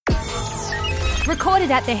Recorded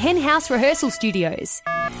at the Hen House Rehearsal Studios.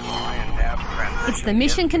 It's the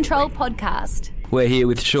Mission Control Podcast. We're here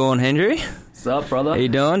with Sean Hendry. What's up, brother? How you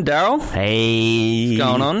doing, Daryl? Hey. What's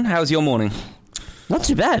going on? How's your morning? Not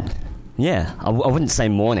too bad. Yeah, I wouldn't say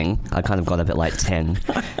morning. I kind of got up at like 10.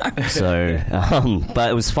 So, but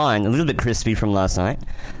it was fine. A little bit crispy from last night,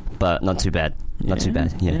 but not too bad. Not too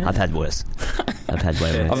bad. Yeah, I've had worse. I've had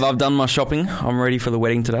way worse. I've done my shopping. I'm ready for the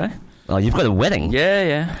wedding today. Oh, you've got a wedding?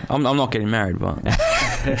 Yeah. I'm not getting married, but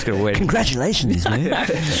let's get a wedding. Congratulations, man.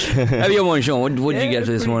 How are your morning, Sean? What did you get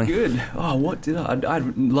to this morning? Good. Oh, what did I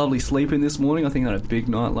had lovely sleeping this morning. I think I had a big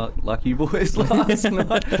night like you boys last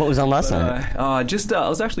night. What was on last night? I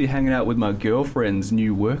was actually hanging out with my girlfriend's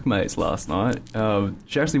new workmates last night.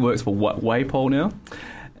 She actually works for Waypole now.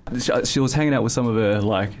 She was hanging out with some of her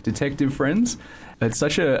detective friends. It's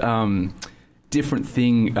such a different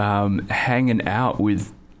thing hanging out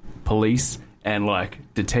with police and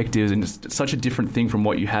detectives, and it's such a different thing from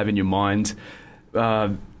what you have in your mind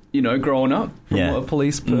growing up from what a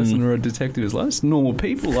police person or a detective is like. It's normal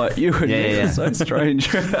people like you and me. It's so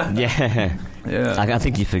strange. Yeah. I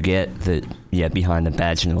think you forget that behind the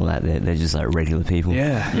badge and all that they're just like regular people.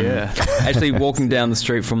 Actually, walking down the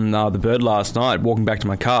street from the Bird last night, walking back to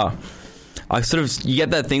my car, you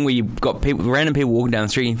get that thing where you've got random people walking down the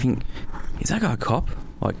street and you think, is that guy a cop?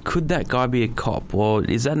 Could that guy be a cop? Or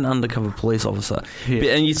is that an undercover police officer?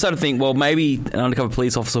 Yeah. And you sort of think, well, maybe an undercover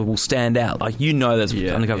police officer will stand out. That's an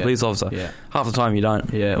undercover police officer. Yeah. Half the time you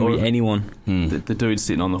don't. Yeah. Or anyone. The dude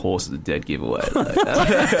sitting on the horse is a dead giveaway.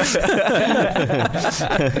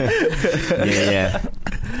 Yeah.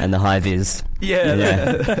 And the high vis.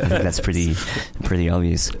 Yeah. I think that's pretty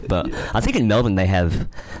obvious. But I think in Melbourne they have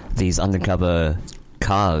these undercover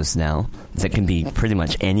cars now that can be pretty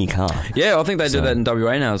much any car. Yeah, I think they do that in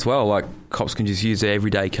WA now as well. Cops can just use their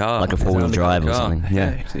everyday car, like a 4-wheel drive or something.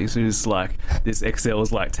 Yeah, it's just this XL's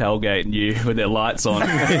tailgating you with their lights on.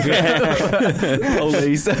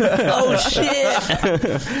 Police. Oh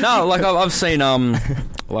shit! No, I've seen not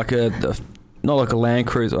like a Land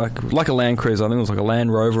Cruiser, like a Land Cruiser. I think it was like a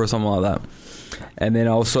Land Rover or something like that. And then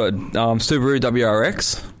also Subaru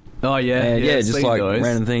WRX. Oh yeah, just those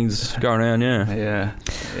random things going around. Yeah.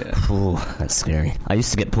 Ooh, that's scary. I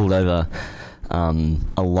used to get pulled over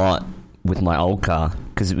a lot with my old car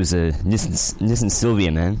because it was a Nissan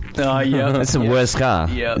Silvia, man. Oh yeah, that's the worst car.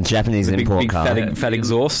 Yeah, Japanese import car. Fat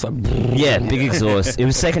exhaust. Yeah, big exhaust. It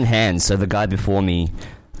was second hand, so the guy before me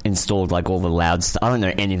installed all the loud stuff. I don't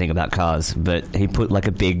know anything about cars, but he put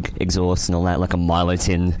a big exhaust and all that, like a Milo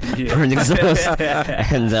tin for an exhaust,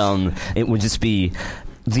 and it would just be.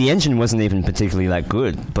 The engine wasn't even particularly that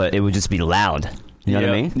good, but it would just be loud. You know what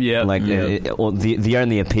I mean? Yeah. The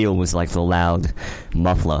only appeal was the loud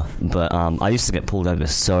muffler. But I used to get pulled over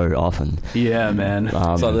so often. Yeah, man.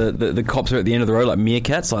 So the cops are at the end of the road like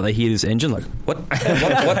meerkats. They hear this engine what?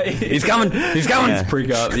 He's coming. Yeah.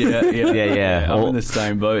 Prick up. Yeah. I'm in the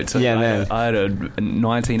same boat. So man. I had a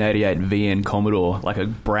 1988 VN Commodore, a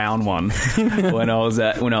brown one, when I was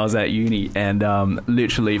at uni. And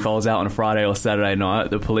literally, if I was out on a Friday or Saturday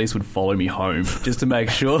night, the police would follow me home just to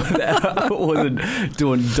make sure that I wasn't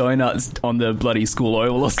doing donuts on the bloody school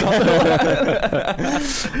oval or something.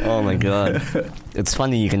 Oh my god, it's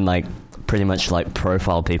funny you can pretty much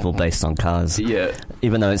profile people based on cars. Yeah,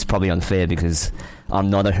 even though it's probably unfair because I'm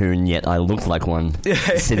not a hoon yet. I look like one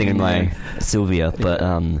sitting in my Silvia, but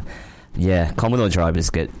Commodore drivers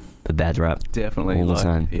get a bad rap. Definitely. All the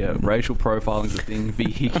time. Yeah, racial profiling is a thing.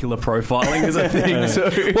 Vehicular profiling is a thing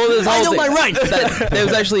too. Well, I know my rights.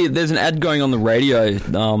 There's an ad going on the radio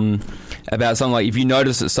about something if you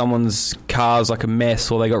notice that someone's car's a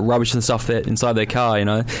mess or they got rubbish and stuff inside their car,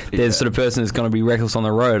 there's the sort of person that's going to be reckless on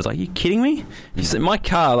the road. It's you kidding me? My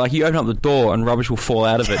car, you open up the door and rubbish will fall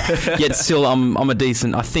out of it. Yet still, I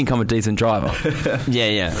think I'm a decent driver.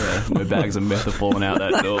 Yeah. My bags of meth are falling out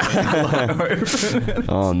that door.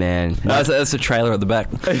 Oh man, that's a trailer at the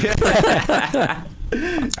back.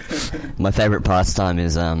 My favourite pastime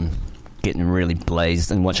is getting really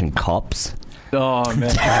blazed and watching Cops. Oh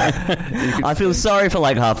man, I feel sorry for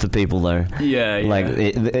half the people though. Yeah.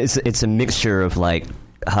 It's a mixture of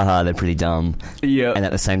haha, they're pretty dumb. Yeah. And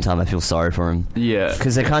at the same time, I feel sorry for them. Yeah.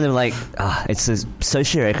 Because they're kind of it's a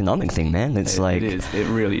socio-economic thing, man. It's it is. It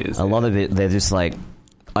really is. A lot of it, they're just I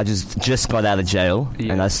just got out of jail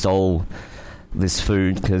and I stole this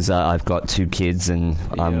food because I've got 2 kids and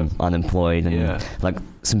I'm unemployed and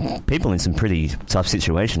some people in some pretty tough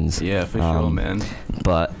situations. Yeah, for sure, man.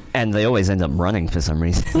 But And they always end up running for some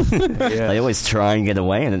reason. They always try and get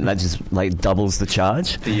away, and that just like doubles the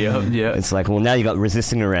charge. Yeah. It's like, well, now you've got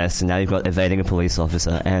resisting arrest, and now you've got evading a police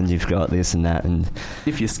officer, and you've got this and that. And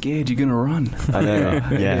if you're scared, you're gonna run. I know.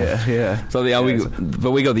 Yeah. So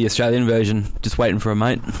we got the Australian version, just waiting for a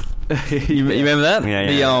mate. You remember that?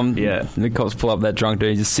 The cops pull up that drunk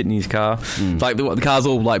dude, just sitting in his car. Like the car's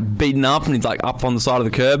all like beaten up, and he's like up on the side of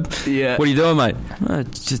the curb. Yeah. What are you doing, mate? Oh,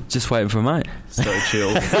 just waiting for a mate. So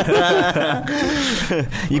chill.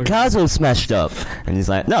 Your car's all smashed up, and he's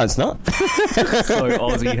like, no, it's not. So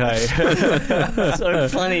Aussie, hey. So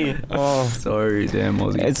funny. Oh, so damn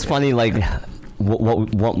Aussie. It's funny, like.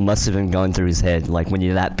 What must have been going through his head, like when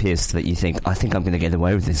you're that pissed that you think, I think I'm going to get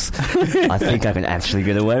away with this. I think I can actually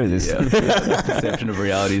get away with this. The perception of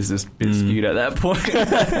reality is just a bit skewed at that point.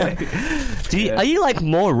 Are you like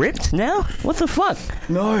more ripped now? What the fuck?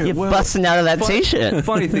 No, you're busting out of that t-shirt.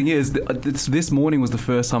 Funny thing is, this morning was the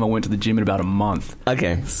first time I went to the gym in about a month.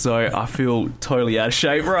 Okay, so I feel totally out of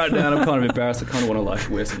shape right now, and I'm kind of embarrassed. I kind of want to like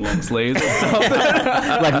wear some long sleeves or something.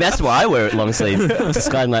 Like that's why I wear long sleeves,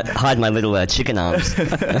 just hide my little chicken arms.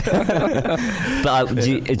 But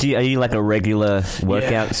are you like a regular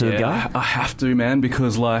workout sort of guy? I have to, man,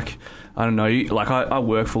 because like I don't know, I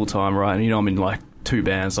work full time, right? And I'm in like 2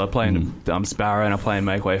 bands. So I play in Sparrow and I play in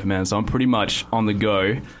Make Way for Man. So I'm pretty much on the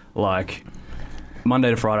go. Like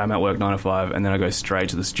Monday to Friday, I'm at work 9 to 5, and then I go straight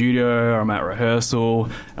to the studio. Or I'm at rehearsal,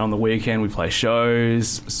 and on the weekend we play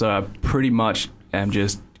shows. So I pretty much am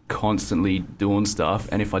just constantly doing stuff.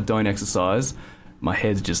 And if I don't exercise, my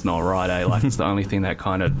head's just not right, Like, it's the only thing that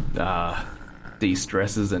kind of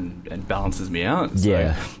de-stresses and balances me out.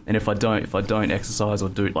 So, and if I don't exercise or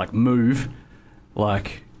do like move,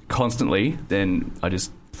 like constantly, then I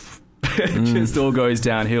just just all goes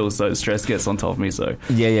downhill. So stress gets on top of me. So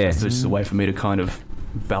it's just a way for me to kind of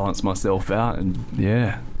balance myself out, and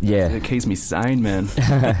it keeps me sane, man.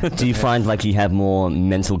 Do you find like you have more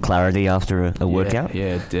mental clarity after a workout?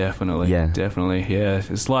 Yeah, definitely.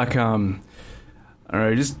 It's like I don't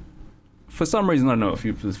know, just for some reason, I don't know if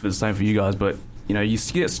it's the same for you guys, but you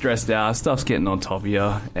get stressed out, stuff's getting on top of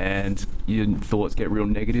you, and your thoughts get real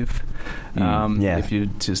negative if you're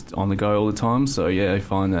just on the go all the time. So I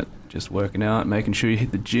find that just working out, making sure you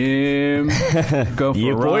hit the gym, go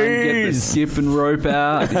for a run, get the skip and rope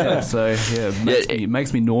out. It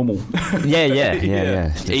makes me normal.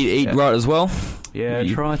 Eat right as well. Yeah,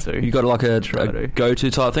 try to. You got like a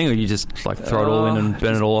go-to type thing, or you just like throw it all in and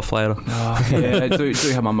burn it all off later? I do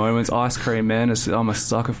have my moments. Ice cream, man. I'm a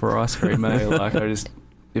sucker for ice cream, mate. Like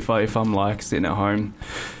if I'm like sitting at home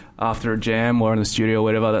after a jam or in the studio or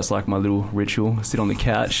whatever, that's like my little ritual. Sit on the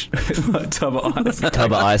couch, like tub of ice cream.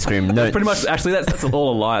 Tub of ice cream. No. Pretty much, actually, that's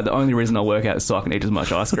all a lie. The only reason I work out is so I can eat as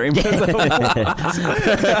much ice cream.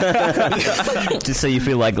 Just so you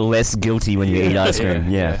feel like less guilty when you eat ice cream.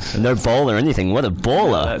 Yeah. No bowl or anything. What a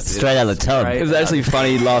baller. Straight out of the tub. It was actually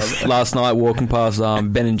funny last night walking past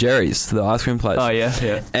Ben and Jerry's, the ice cream place. Oh,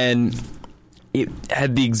 yeah. And it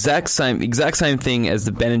had the exact same thing as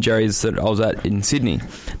the Ben and Jerry's that I was at in Sydney.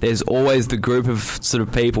 There's always the group of sort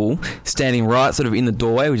of people standing right sort of in the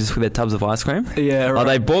doorway, just with their tubs of ice cream. Yeah, right. Like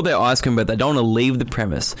they bought their ice cream, but they don't want to leave the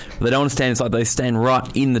premise. They don't want to stand. It's like they stand right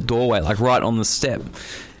in the doorway, like right on the step.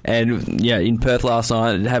 And in Perth last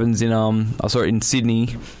night, it happens in I saw it in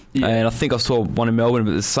Sydney, and I think I saw one in Melbourne.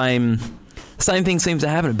 But the same thing seems to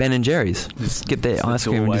happen at Ben and Jerry's. Just get their ice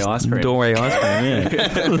cream. Doorway ice cream.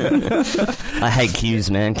 I hate queues,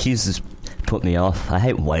 man. Queues just put me off. I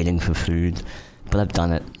hate waiting for food. But I've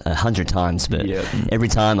done it 100 times. But every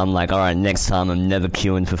time I'm like, all right, next time I'm never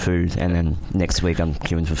queuing for food. And then next week I'm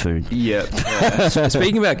queuing for food. Yeah.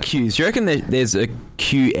 Speaking about queues, do you reckon there's a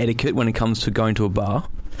queue etiquette when it comes to going to a bar?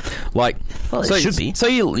 Like, it should be. So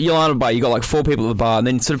you line at a bar, you got like 4 people at the bar, and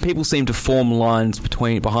then sort of people seem to form lines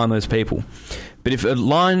behind those people. But if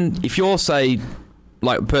you're, say,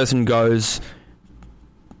 like a person goes,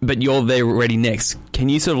 but you're there already next, can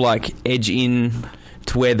you sort of like edge in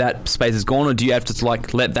to where that space is gone, or do you have to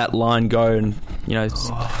like let that line go and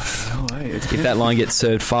if that line gets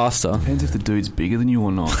served faster? Depends if the dude's bigger than you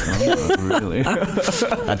or not. Really.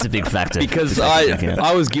 That's a big factor. Because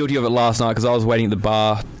I was guilty of it last night because I was waiting at the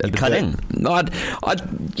bar. Cut in?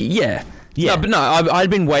 Yeah. No, but I'd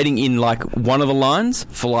been waiting in like one of the lines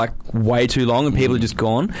for like way too long, and people had just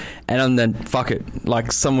gone. And then fuck it,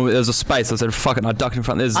 like there was a space. I said fuck it, and I ducked in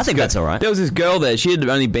front. I think that's all right. There was this girl there. She had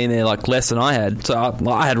only been there like less than I had, so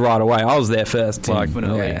I had right away. I was there first.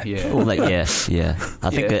 Definitely, Well, I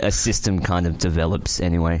think a system kind of develops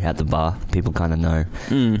anyway at the bar. People kind of know.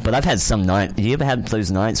 But I've had some night. You ever had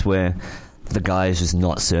those nights where the guy is just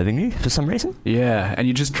not serving you for some reason. Yeah, and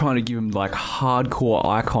you're just trying to give him like hardcore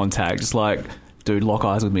eye contact, just like, dude, lock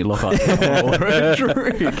eyes with me, lock eyes with me. Order a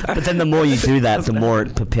drink. But then the more you do that, the more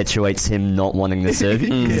it perpetuates him not wanting to serve you.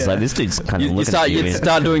 It's like, this dude's kind of looking at you. You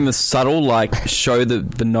start doing the subtle, like, show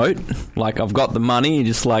the note. Like, I've got the money. You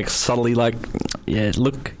just, like, subtly, like, yeah,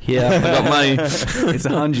 look, here, I've got money. It's a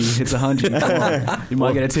hungy. Come on. You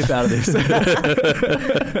might get a tip out of this.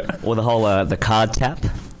 Or the whole, the card tap,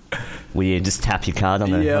 where you just tap your card on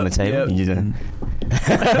the table. And you do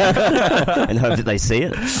and hope that they see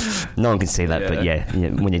it. No one can see that, but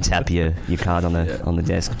when you tap your card on the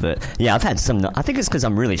desk. But yeah, I've had some. I think it's because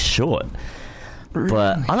I'm really short.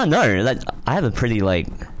 But I don't know. I have a pretty like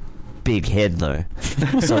big head though,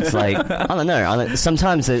 so it's like I don't know.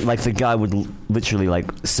 Sometimes like the guy would literally like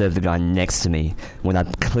serve the guy next to me when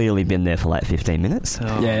I've clearly been there for like 15 minutes.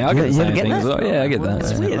 Oh. Yeah, I get the same thing as well. Yeah, I get that.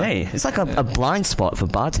 It's weird, eh? It's like a blind spot for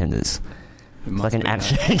bartenders. Like an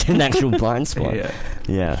actual blind spot.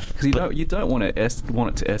 Yeah. Because you don't want it to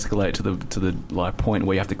escalate to the like point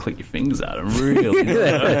where you have to click your fingers at them. Really.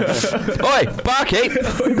 Oi, barkeep!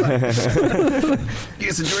 Give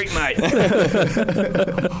us a drink, mate.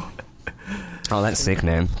 Oh, that's sick,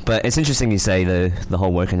 man. But it's interesting you say the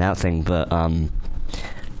whole working out thing. But I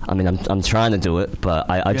mean, I'm trying to do it, but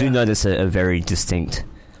I do notice a very distinct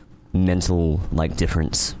mental like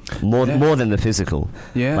difference more than the physical.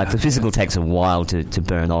 Like the physical takes a while to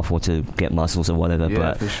burn off or to get muscles or whatever,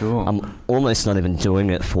 but for sure. I'm almost not even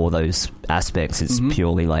doing it for those aspects. It's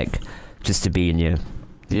purely like just to be in your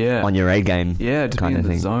on your A game, to kind be in of the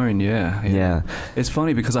thing. zone. It's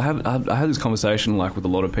funny because I had this conversation like with a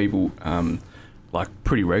lot of people like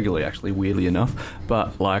pretty regularly, actually, weirdly enough,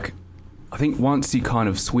 but like I think once you kind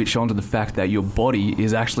of switch on to the fact that your body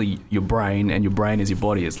is actually your brain and your brain is your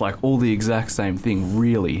body, it's like all the exact same thing,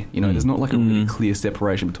 really. You know, there's not like a really clear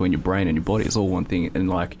separation between your brain and your body. It's all one thing. And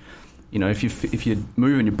like, you know, if you're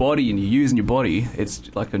moving your body and you're using your body,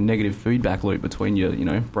 it's like a negative feedback loop between your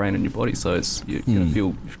brain and your body. So it's you're gonna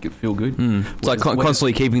feel good. It's like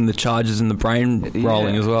constantly keeping the charges in the brain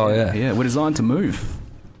rolling as well. Yeah, we're designed to move.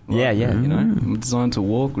 Like, you know, we're designed to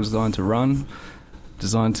walk. We're designed to run.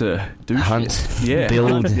 Designed to do hunt, shit.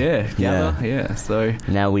 build, gather. So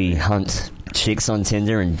now we hunt chicks on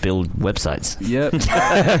Tinder and build websites. Yep.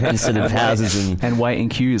 Instead of houses and wait in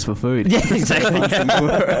queues for food. Yeah, exactly.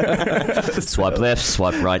 Swipe left,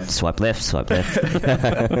 swipe right, swipe left, swipe left.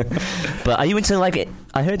 But are you into like?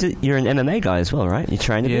 I heard that you're an MMA guy as well, right? You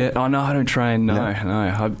train a bit? Oh no, I don't train. No.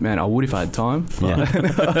 I would if I had time. Yeah.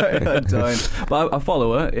 I don't. But I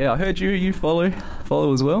follow it. Yeah, I heard you follow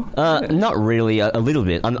as well. Not really. A little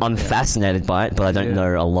bit. I'm fascinated by it, but I don't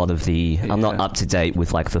know a lot of the. I'm not up to date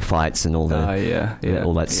with like the fights and all the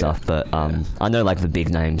all that stuff. But I know like the big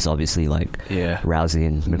names, obviously, like Rousey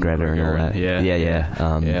and McGregor and all that.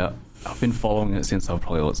 Yeah. I've been following it since I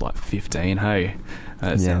probably was like 15. Hey.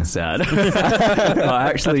 That sounds sad. I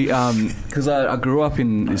actually, because I grew up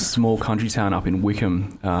in this small country town up in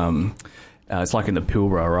Wickham. It's like in the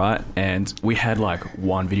Pilbara, right? And we had like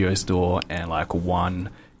one video store and like one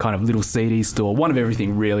kind of little CD store, one of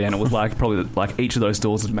everything really. And it was like probably like each of those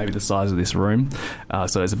stores was maybe the size of this room.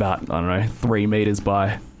 So it's about, I don't know, 3 meters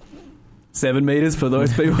by 7 meters for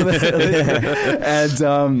those people that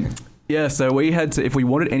and so we had to, if we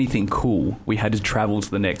wanted anything cool, we had to travel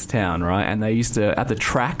to the next town, right? And they used to, at the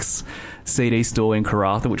Tracks CD store in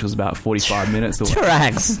Karratha, which was about 45 minutes away.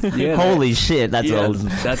 Tracks? Holy shit, that's old.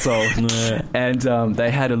 That's old. And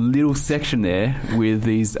they had a little section there with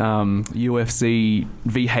these UFC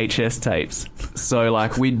VHS tapes. So,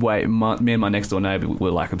 like, we'd wait, me and my next door neighbour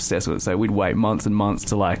were, like, obsessed with it. So we'd wait months and months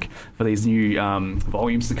to, like, for these new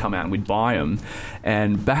volumes to come out, and we'd buy them.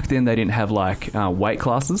 And back then they didn't have, like, weight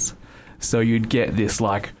classes. So you'd get this,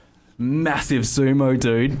 like, massive sumo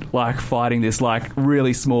dude, like, fighting this, like,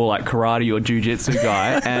 really small, like, karate or jiu-jitsu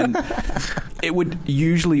guy. And it would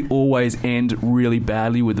usually always end really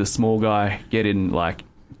badly with the small guy getting, like,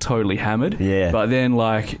 totally hammered. Yeah. But then,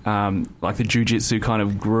 like the jiu-jitsu kind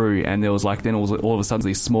of grew, and there was, like, then all of a sudden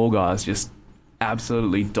these small guys just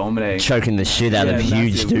absolutely dominating, choking the shit out of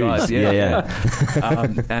huge dudes. Guys,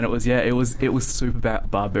 and it was super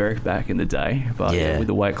barbaric back in the day, but with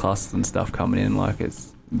the weight classes and stuff coming in, like,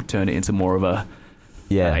 it's turned it into more of a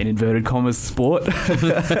in inverted commas sport.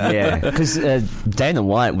 Because Dana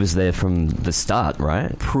White was there from the start,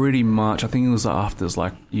 right? Pretty much. I think it was after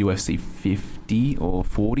UFC 50 or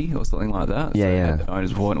 40 or something like that.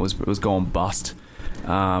 It was going bust.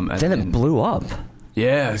 And then it blew up.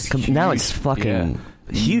 Yeah, now it's fucking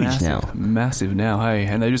huge massive now. Hey,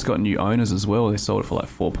 and they just got new owners as well. They sold it for like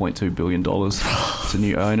 $4.2 billion to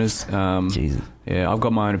new owners. Jesus. Yeah, I've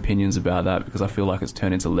got my own opinions about that because I feel like it's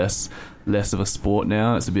turned into less of a sport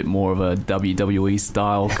now. It's a bit more of a WWE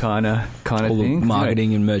style kind of All thing. the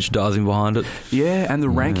marketing and merchandising behind it. Yeah, and the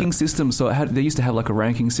ranking system. So they used to have like a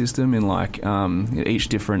ranking system in like each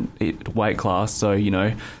different weight class. So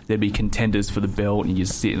there'd be contenders for the belt, and you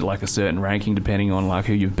sit at like a certain ranking depending on like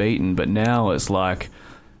who you've beaten. But now it's like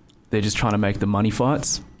they're just trying to make the money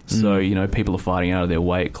fights. So, people are fighting out of their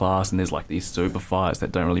weight class, and there's like these super fights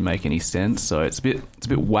that don't really make any sense. So it's a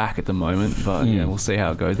bit whack at the moment, but we'll see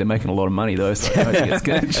how it goes. They're making a lot of money though, so I don't think it's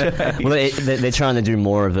going to change. Well, they're trying to do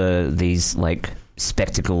more of these like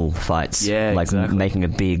spectacle fights, like exactly. making a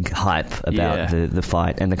big hype about the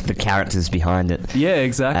fight and the characters behind it. Yeah,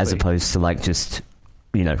 exactly. As opposed to like just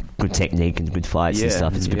good technique and good fights and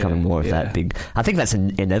stuff. It's becoming more of that big. I think that's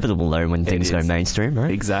inevitable though when things go mainstream,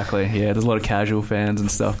 right? Exactly. Yeah, there's a lot of casual fans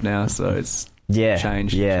and stuff now, so it's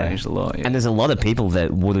changed a lot. Yeah. And there's a lot of people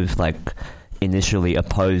that would have like initially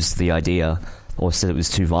opposed the idea or said it was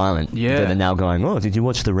too violent. Yeah. That are now going, oh, did you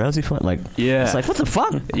watch the Rousey fight? Like, it's like, what the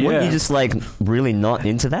fuck? Yeah. Weren't you just like really not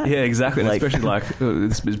into that? Yeah, exactly. Like, especially like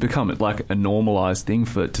it's become like a normalized thing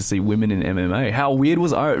to see women in MMA. How weird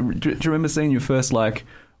was I? Do you remember seeing your first like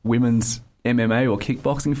women's MMA or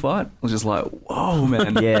kickboxing fight? I was just like, whoa,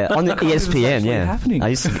 man. Yeah, on the ESPN. Yeah, happening. I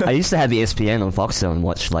used to have ESPN on Foxtel and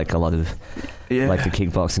watch like a lot of like the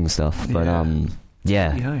kickboxing stuff. But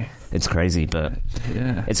it's crazy. But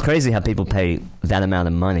it's crazy how people pay that amount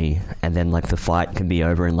of money and then like the fight can be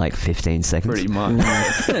over in like 15 seconds. Pretty much.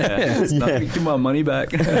 It's nothing. Give my money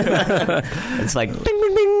back. It's like bing,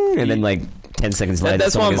 bing, bing, and then like 10 seconds later,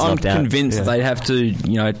 that's why I'm knocked out. convinced they'd have to,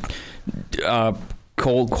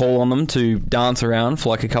 call on them to dance around for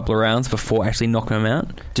like a couple of rounds before actually knocking them out,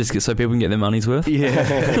 just so people can get their money's worth.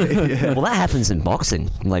 Yeah. Well, that happens in boxing.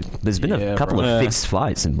 Like, there's been a couple of fixed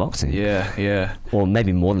fights in boxing. Yeah. Or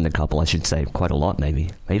maybe more than a couple, I should say. Quite a lot, maybe.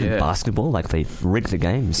 Even basketball, like they rig the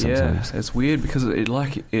game sometimes. Yeah, it's weird because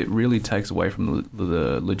it really takes away from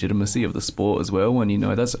the legitimacy of the sport as well. When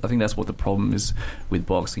I think that's what the problem is with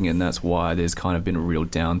boxing, and that's why there's kind of been a real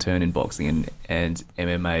downturn in boxing, and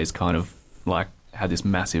MMA is kind of like had this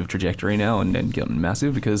massive trajectory now and gotten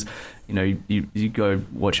massive because you go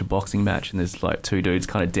watch a boxing match and there's like two dudes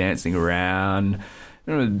kind of dancing around,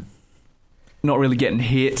 not really getting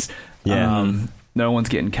hit. No one's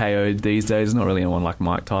getting KO'd these days. There's not really anyone like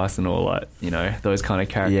Mike Tyson or like those kind of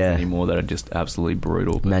characters anymore that are just absolutely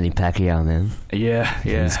brutal. Manny Pacquiao, man. Yeah,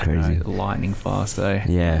 he's crazy. Lightning fast, eh?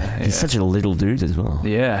 Yeah, he's such a little dude as well.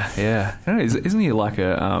 Yeah. I don't know, isn't he like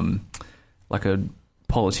a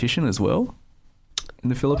politician as well in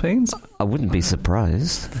the Philippines? I wouldn't be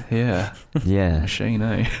surprised. Yeah. Machine,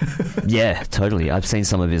 eh? Yeah, totally. I've seen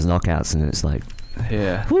some of his knockouts and it's like,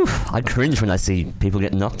 whew, I cringe when I see people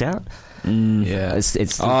get knocked out. Yeah,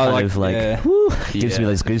 it's kind of like whew, gives me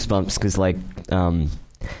those goosebumps because like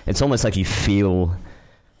it's almost like you feel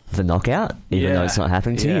the knockout even though it's not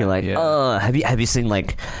happening to you. You're like, oh, have you seen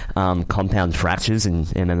like compound fractures in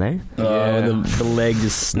MMA? The leg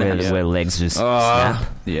just snaps. Where legs just snap.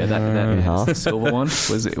 Yeah, that the silver one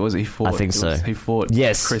was he fought? I think so. He fought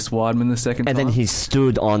Chris Weidman the second and time. Then he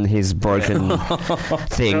stood on his broken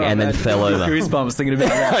thing and then fell over. Goosebumps thinking about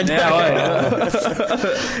that now.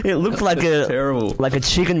 It looked like terrible, like a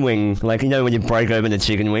chicken wing, like when you break open a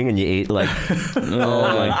chicken wing and you eat like.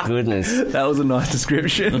 Oh my goodness, that was a nice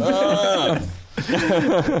description. But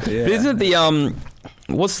isn't it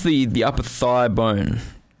what's the upper thigh bone?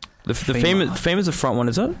 The femur's the front one,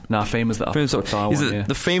 is it? Nah, femur's the upper thigh one. Is it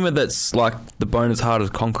the femur that's like the bone as hard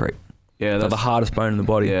as concrete? Yeah, that's the hardest bone in the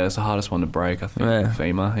body. Yeah, it's the hardest one to break, I think. The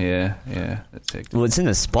femur, yeah. That's it. Well, it's in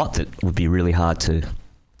a spot that would be really hard to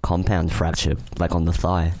compound fracture, like on the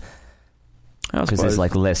thigh. Because there's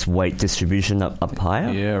like less weight distribution up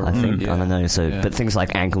higher. Yeah, I think. I don't know. So, but things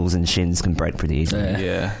like ankles and shins can break pretty easily.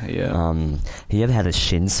 Yeah. Have you ever had a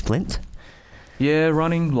shin splint? Yeah,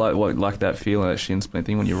 running like that feeling, that shin splint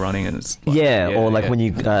thing when you're running and it's like, when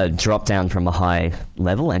you drop down from a high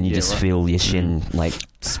level and you just feel your shin like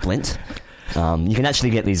splint. You can actually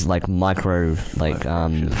get these like micro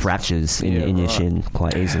fractures in your shin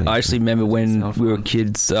quite easily. I actually remember when we were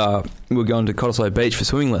kids, we were going to Cottesloe Beach for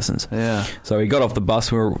swimming lessons. Yeah. So we got off the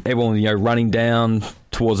bus, everyone running down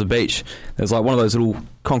towards the beach. There's like one of those little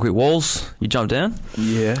concrete walls you jump down.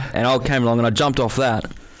 Yeah. And I came along and I jumped off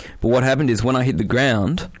that. But what happened is when I hit the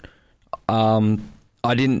ground, I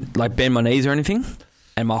didn't like bend my knees or anything.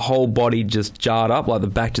 And my whole body just jarred up, like the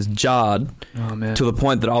back just jarred to the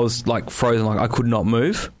point that I was like frozen, like I could not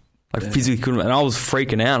move, like physically couldn't. And I was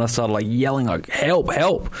freaking out. And I started like yelling, like help!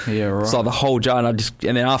 Yeah, right. So the whole jar, and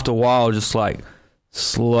then after a while, just like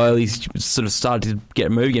slowly sort of started to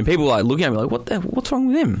get moved again. People were like looking at me like, what's wrong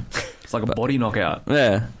with him? It's like a body knockout.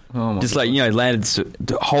 Yeah. Oh my just God. like, landed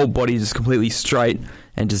the whole body just completely straight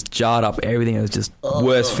and just jarred up everything. It was just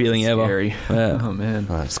worst feeling ever. Scary. Yeah. Oh man.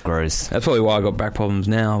 Oh, that's gross. That's probably why I got back problems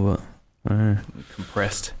now, but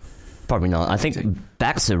Compressed. Probably not. I think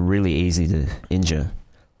backs are really easy to injure,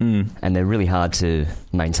 and they're really hard to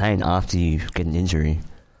maintain after you get an injury.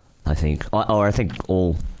 I think, or I think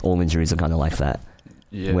all injuries are kind of like that,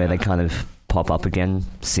 where they kind of pop up again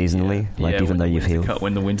seasonally, even though you've healed.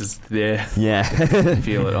 When the winter's there, yeah, you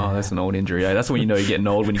feel it. Oh, that's an old injury. That's when you know you're getting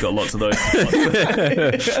old, when you've got lots of those.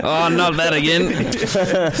 Oh, not that again. It's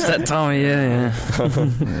that time of year,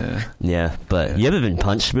 yeah. But you ever been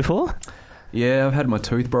punched before? Yeah, I've had my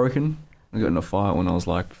tooth broken. I got in a fight when I was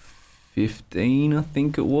like 15, I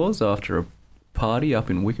think it was, after a party up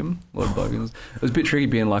in Wickham. A lot of bogans. It was a bit tricky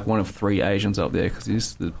being like one of 3 Asians up there because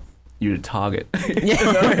you're a target. I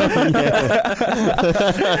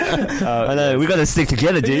know. We got to stick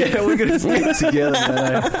together, dude. Yeah, we're gonna stick together,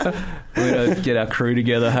 man. We're gonna get our crew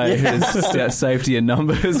together. Hey, it's just about safety in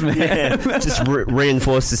numbers, man. Yeah, just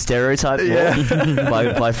reinforce the stereotype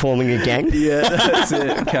by forming a gang. Yeah, that's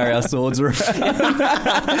it. Carry our swords around.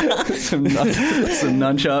 some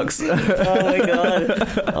nunchucks. Oh my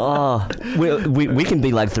god. Oh, we can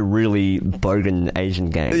be like the really bogan Asian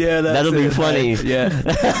gang. Yeah, that'll be funny. Mate. Yeah.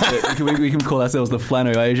 We can call ourselves the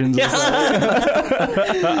Flano Asians. Or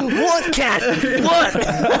What cat? What?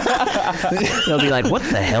 They'll be like, what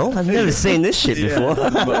the hell? I've never seen this shit before.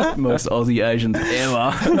 Most Aussie Asians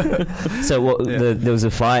ever. So there was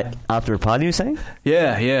a fight after a party, you were saying?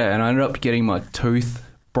 Yeah, and I ended up getting my tooth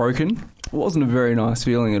broken. It wasn't a very nice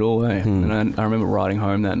feeling at all, And I remember riding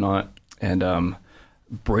home that night and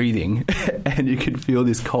breathing, and you could feel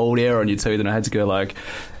this cold air on your tooth, and I had to go like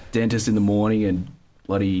dentist in the morning and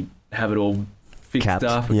bloody have it all fixed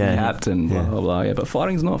up and capped and blah, blah, blah. Yeah, but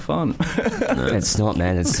fighting's not fun. It's not,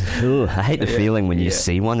 man. I hate the feeling when you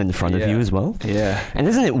see one in front of you as well. Yeah. And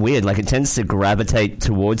isn't it weird? Like, it tends to gravitate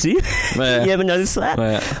towards you. Yeah. You ever notice that?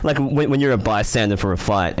 Yeah. Like, when you're a bystander for a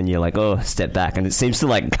fight and you're like, oh, step back, and it seems to,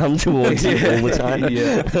 like, come towards you all the time.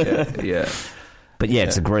 Yeah. But yeah,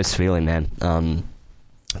 it's a gross feeling, man.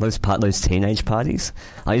 Those teenage parties.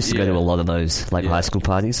 I used to go to a lot of those, like high school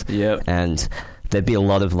parties. Yeah. And there'd be a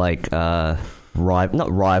lot of like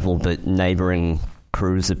not rival but neighboring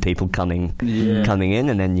crews of people coming in,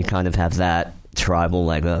 and then you kind of have that tribal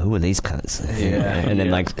like, oh, who are these cunts? And then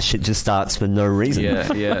like shit just starts for no reason.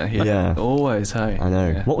 Yeah. Always, hey. I know.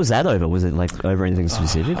 Yeah. What was that over? Was it like over anything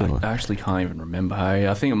specific? I actually can't even remember. Hey,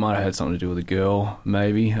 I think it might have had something to do with a girl.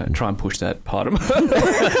 Maybe try and push that part of my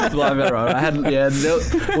life.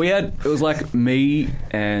 It was like me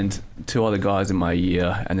and 2 other guys in my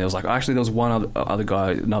year, and there was one other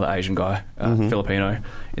guy, another Asian guy, Filipino,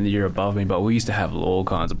 in the year above me. But we used to have all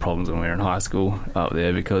kinds of problems when we were in high school up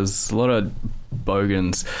there because a lot of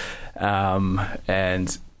bogans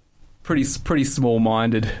and pretty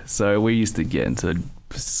small-minded. So we used to get into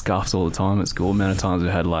scuffs all the time at school. Amount of times we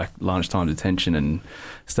had like lunchtime detention and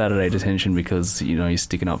Saturday detention because you're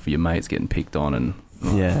sticking up for your mates, getting picked on and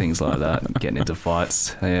things like that, getting into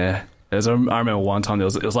fights. Yeah. I remember one time it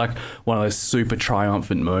was like one of those super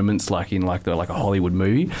triumphant moments, like in like a Hollywood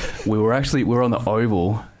movie. We were on the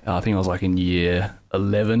Oval. I think I was like in year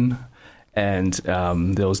 11, and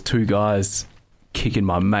there was 2 guys kicking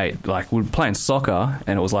my mate. Like, we were playing soccer,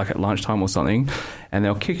 and it was like at lunchtime or something, and they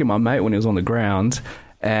were kicking my mate when he was on the ground.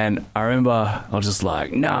 And I remember I was just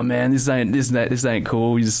like, nah, man, this ain't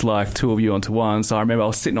cool. You just like 2 of you onto one. So I remember I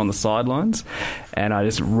was sitting on the sidelines, and I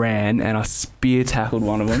just ran and I spear tackled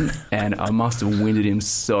one of them, and I must have winded him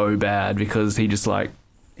so bad because he just like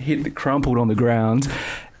crumpled on the ground,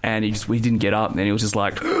 and we didn't get up, and then he was just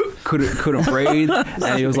like couldn't breathe,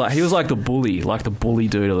 and he was like the bully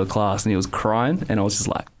dude of the class, and he was crying, and I was just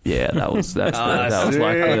like, that's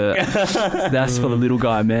for the little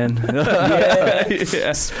guy, man.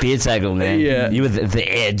 Spear tackle, man. Yeah. You were the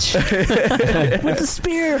edge with the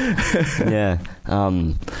spear. Yeah.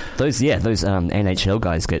 Those NHL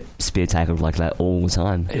guys get spear tackled like that all the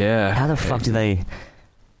time. Yeah. How the fuck do they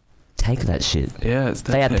take that shit? Yeah,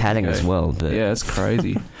 they had padding as well, but it's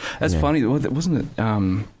crazy. That's funny, wasn't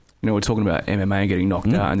it? We're talking about MMA getting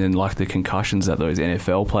knocked out, and then like the concussions that those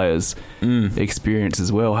NFL players experience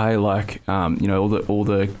as well. Hey, like all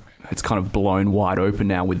the it's kind of blown wide open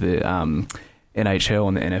now with the NHL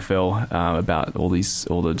and the NFL about all the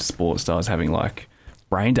sports stars having like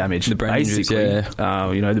brain damage. The brain basically,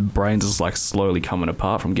 the brain's just like slowly coming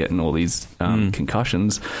apart from getting all these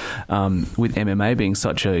concussions. With MMA being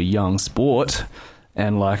such a young sport,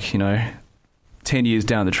 and like 10 years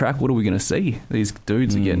down the track, what are we going to see? These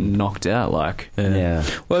dudes are getting knocked out. Like, Well,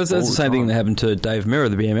 that's the same thing that happened to Dave Mirra,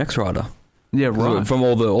 the BMX rider. Yeah, right. From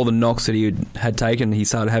all the knocks that he had taken, he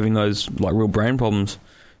started having those like real brain problems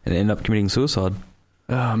and ended up committing suicide.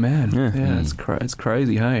 Oh man, it's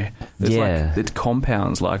crazy. Hey, like, it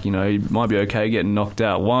compounds. Like, you know, you might be okay getting knocked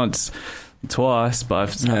out once, twice, but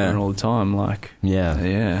if it's happening all the time, like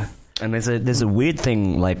And there's a weird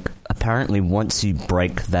thing, like, apparently once you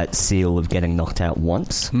break that seal of getting knocked out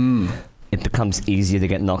once, it becomes easier to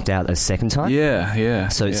get knocked out a second time. Yeah.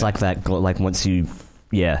 So it's like that, like once you,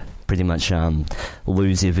 pretty much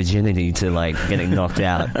lose your virginity to, like, getting knocked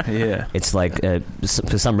out. It's like,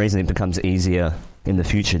 for some reason it becomes easier in the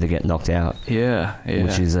future to get knocked out.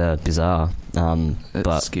 Which is bizarre.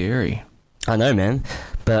 But scary. I know, man.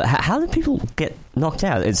 But how do people get knocked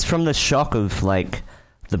out? It's from the shock of, like,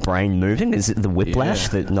 the brain moving? Is it the whiplash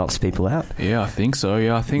that knocks people out? Yeah, I think so.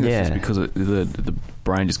 Yeah, I think it's just because the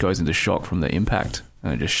brain just goes into shock from the impact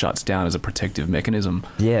and it just shuts down as a protective mechanism.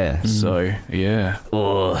 Yeah. So, yeah.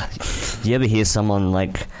 Oh, you ever hear someone,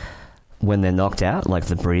 like, when they're knocked out, like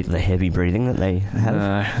the heavy breathing that they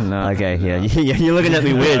have? No. Okay, you're looking at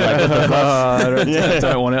me weird. Like, what the fuck? I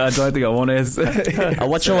don't want to. I don't think I want to. I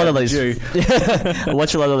watch a lot of those. I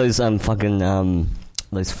watch a lot of those fucking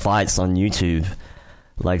those fights on YouTube.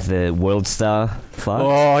 Like the World Star fight.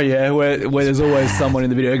 Oh yeah, where there's always someone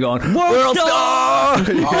in the video going World Star!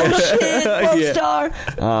 Oh shit, World Star!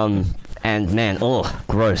 And man,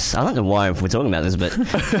 gross. I don't know why we're talking about this, but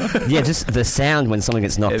just the sound when someone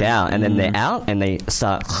gets knocked out and then they're out and they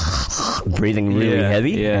start breathing really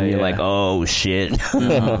heavy and you're like, oh shit.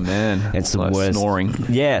 Oh man, it's the like worst. Snoring.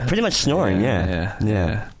 Yeah, pretty much snoring. Yeah.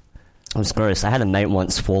 It was gross. I had a mate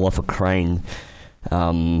once fall off a crane.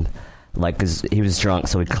 Like, because he was drunk,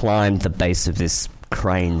 so he climbed the base of this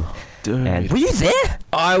crane. Dude. And were you there?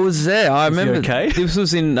 I was there. I remember. Okay? This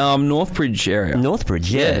was in Northbridge area.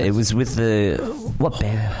 Northbridge, yeah. It was with what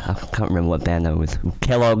band? I can't remember what band they were with.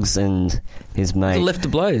 Kellogg's and his mate. The Left to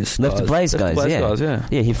Blaze. Left to Blaze guys, yeah.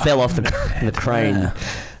 Yeah, he fell off the crane.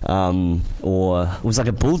 Or it was like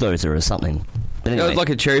a bulldozer or something. But anyway. It was like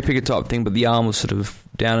a cherry picker type thing, but the arm was sort of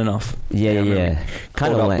down enough. Yeah.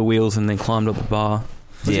 Kind of up the wheels and then climbed up the bar.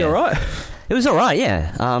 Was he alright? It was alright,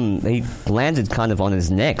 yeah. He landed kind of on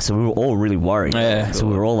his neck, so we were all really worried. Yeah. So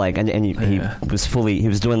we were all like, and he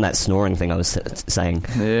was doing that snoring thing I was saying.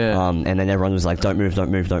 Yeah. And then everyone was like, don't move,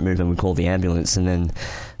 and we called the ambulance. And then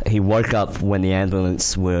he woke up when the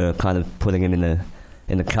ambulance were kind of putting him in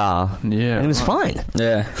the car. Yeah. And it was fine.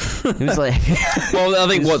 Yeah. It was like... Well, I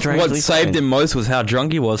think what saved him most was how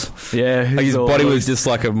drunk he was. Yeah. Like his body was just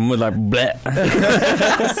like bleh.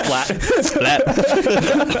 Splat.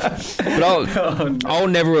 But I'll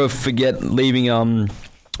never forget leaving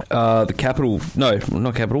the Capitol. No,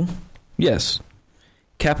 not Capitol. Yes.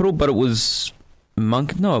 Capitol, but it was it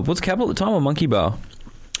was Capitol at the time or Monkey Bar?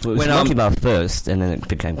 It was Monkey Bar first, and then it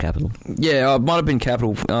became Capitol. Yeah, it might have been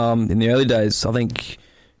Capitol in the early days. I think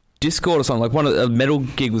Discord or something, like a metal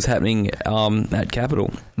gig was happening at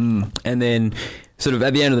Capitol. And then sort of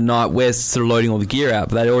at the end of the night, we're sort of loading all the gear out,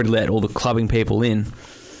 but they'd already let all the clubbing people in.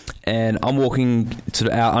 And I'm walking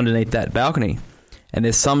sort of out underneath that balcony, and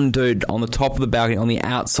there's some dude on the top of the balcony on the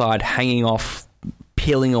outside hanging off,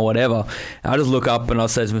 peeling or whatever. And I just look up and I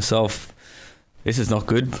say to myself, this is not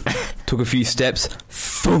good. Took a few steps,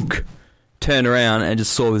 thunk, turned around and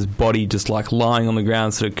just saw this body just like lying on the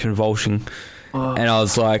ground, sort of convulsing. And I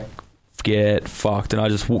was like, get fucked. And I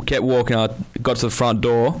just kept walking. I got to the front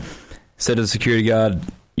door, said to the security guard,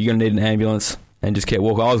 you're going to need an ambulance, and just kept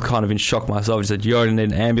walking. I was kind of in shock myself. I said, you're going to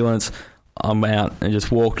need an ambulance. I'm out. And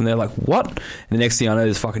just walked, and they're like, what? And the next thing I know,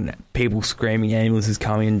 there's fucking people screaming, ambulances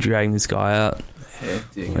coming and dragging this guy out.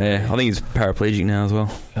 Hectic. Yeah, I think he's paraplegic now as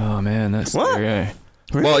well. Oh man, that's scary. Eh?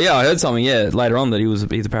 Really? Well, yeah, I heard something. Yeah, later on that he's a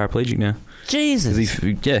paraplegic now. Jesus.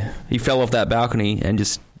 He fell off that balcony and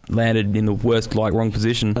just landed in the worst, like, wrong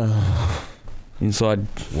position inside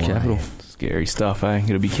Capitol. Scary stuff, eh?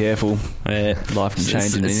 Gotta be careful. Yeah, life can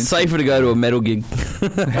change. It's safer to go to a metal gig.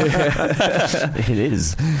 It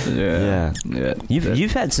is. Yeah.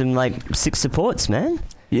 You've had some like sick supports, man.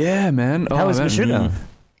 Yeah, man. How was Meshuggah?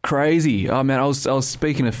 Crazy. Oh man, I was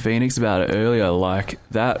speaking to Phoenix about it earlier. Like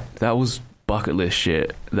that was bucket list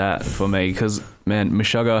shit. That for me, because man,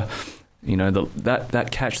 Meshuggah, you know,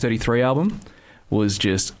 that Catch 33 album was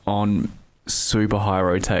just on super high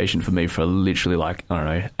rotation for me for literally like, I don't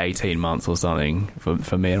know, 18 months or something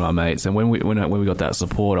for me and my mates. And when we got that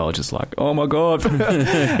support, I was just like, oh my god.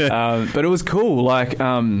 But it was cool. Like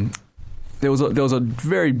there was a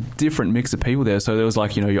very different mix of people there. So there was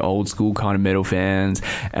like, you know, your old school kind of metal fans,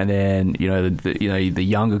 and then, you know, the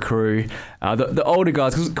younger crew, the older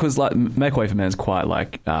guys, because like Make Way for Man's quite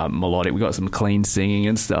like melodic. We got some clean singing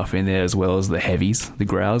and stuff in there, as well as the heavies, the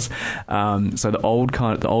growls. So the old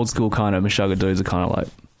school kind of Meshuggah dudes are kind of like,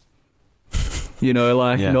 you know,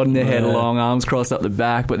 like nodding their head along, arms crossed up the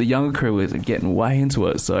back. But the younger crew was getting way into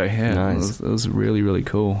it. So yeah, nice. it was really, really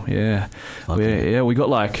cool. Yeah, we got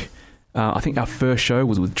like, I think our first show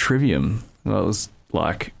was with Trivium. That was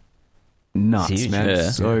like nuts, man. Yeah.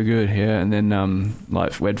 So good. Yeah, and then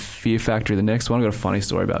like we had Fear Factory the next one. I got a funny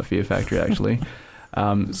story about Fear Factory actually.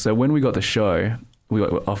 So when we got the show, we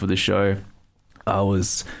got offered the show. I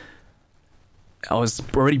was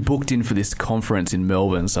already booked in for this conference in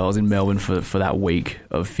Melbourne, so I was in Melbourne for that week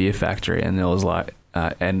of Fear Factory, and there was like,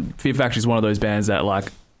 and Fear Factory is one of those bands that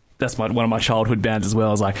like, that's one of my childhood bands as well.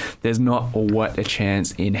 I was like, there's not a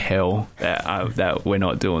chance in hell that we're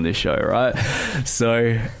not doing this show, right?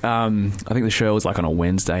 So I think the show was like on a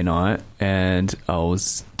Wednesday night, and I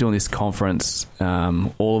was doing this conference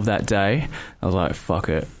all of that day. I was like, fuck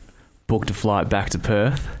it, booked a flight back to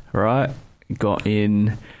Perth, right? Got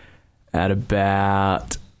in at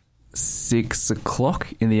about 6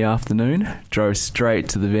 o'clock in the afternoon, drove straight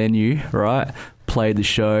to the venue, right? Played the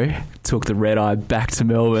show, took the red eye back to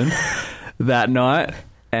Melbourne that night,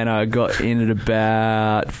 and I got in at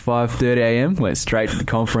about 5:30 a.m, went straight to the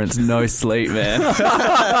conference, no sleep, man.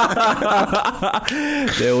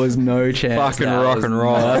 There was no chance. Fucking rock and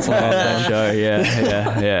roll. That's what that show,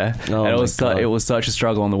 yeah. Oh, and my it was such a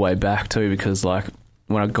struggle on the way back too, because like,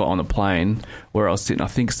 when I got on the plane, where I was sitting, I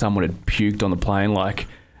think someone had puked on the plane, like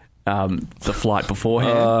the flight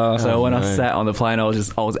beforehand. So when I sat on the plane, I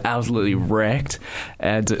was absolutely wrecked,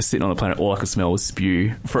 and sitting on the plane, all I could smell was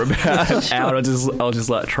spew for about an hour. I was just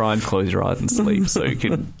like, try and close your eyes and sleep so you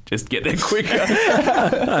can just get there quicker.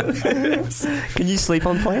 Can you sleep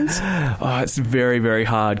on planes? Oh, it's very, very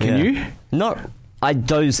hard. Can you? Not. I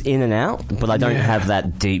doze in and out, but I don't have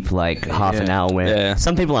that deep, like, half an hour where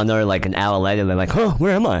some people I know, like, an hour later, they're like, oh,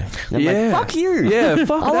 where am I? And I'm like, fuck you. Yeah,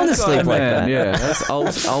 fuck I want to sleep like that. Yeah, that's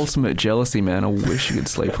ultimate jealousy, man. I wish you could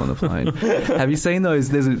sleep on the plane. Have you seen those?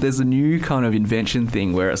 There's a new kind of invention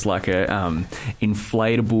thing where it's like a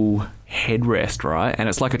inflatable headrest, right? And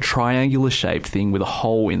it's like a triangular shaped thing with a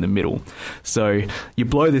hole in the middle. So you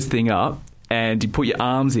blow this thing up, and you put your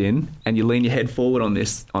arms in, and you lean your head forward on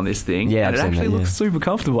this thing. Yeah, and it actually looks super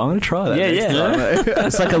comfortable. I'm going to try that. Next time.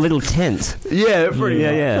 It's like a little tent. Yeah, pretty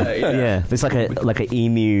much. Yeah. There's like an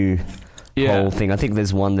emu whole thing. I think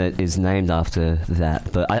there's one that is named after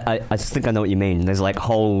that, but I think I know what you mean. There's like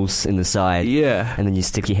holes in the side, and then you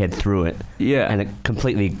stick your head through it, and it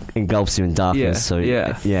completely engulfs you in darkness.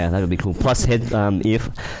 That would be cool. Plus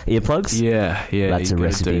earplugs. That's a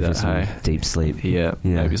recipe for some deep sleep. Yeah,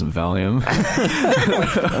 maybe some Valium,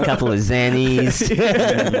 a couple of Xannies.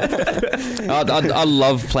 I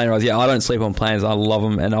love plane rides. I don't sleep on planes. I love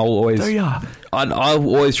them, and I'll always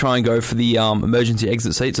try and go for the emergency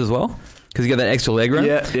exit seats as well, because you get that extra leg room.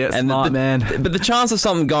 And smart, man. But the chance of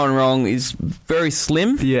something going wrong is very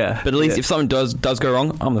slim. Yeah. But at least if something does go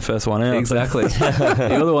wrong, I'm the first one out. Exactly.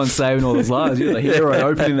 You're the one saving all those lives. You're the hero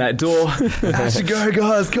opening that door. How's it go,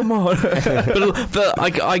 guys? Come on. but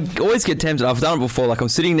I always get tempted. I've done it before. Like, I'm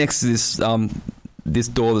sitting next to this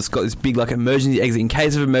door that's got this big, like, emergency exit in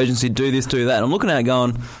case of emergency, do this, do that. And I'm looking at it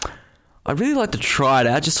going, I'd really like to try it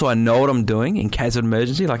out just so I know what I'm doing in case of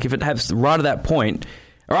emergency. Like, if it happens right at that point,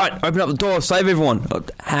 all right, open up the door, save everyone.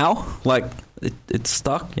 How? Like, it's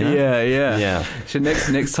stuck, you know? Yeah. So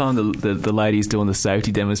next time the lady's doing the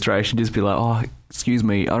safety demonstration, just be like, oh, excuse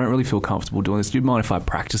me, I don't really feel comfortable doing this. Do you mind if I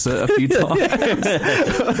practice it a few times?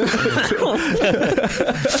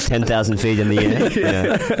 10,000 feet in the air.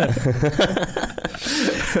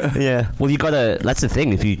 Yeah. Well, that's the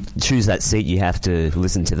thing. If you choose that seat, you have to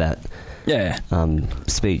listen to that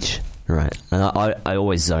speech. Right. And I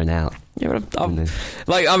always zone out. Yeah, but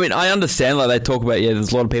I understand, like, they talk about,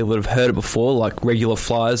 there's a lot of people that have heard it before, like regular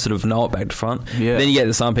flyers sort of know it back to front. Yeah. Then you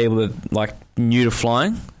get some people that, like, new to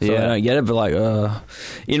flying, so they don't get it, but, like,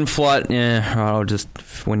 in flight, right, I'll just,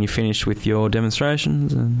 when you finish with your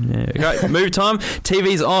demonstrations, and great, move time,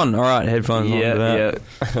 TV's on, all right, headphones on. Yeah.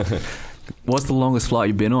 What's the longest flight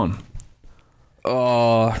you've been on?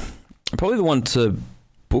 Probably the one to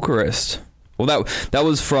Bucharest. Well, that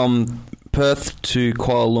was from Perth to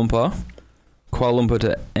Kuala Lumpur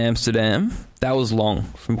to Amsterdam. That was long.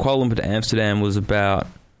 From Kuala Lumpur to Amsterdam was about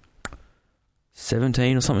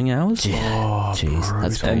 17 or something hours. Jeez,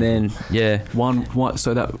 that's and then one.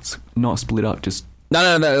 So that's not split up, just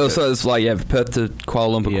No. Also, it's like Perth to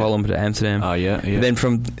Kuala Lumpur, Kuala Lumpur to Amsterdam. Oh yeah. Then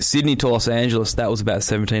from Sydney to Los Angeles, that was about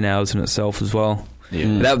 17 hours in itself as well.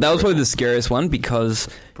 Yeah. That was probably the scariest one because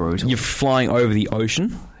Brutal. you're flying over the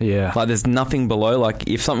ocean. Yeah. Like there's nothing below. Like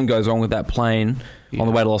if something goes wrong with that plane on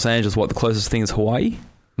the way to Los Angeles, the closest thing is Hawaii.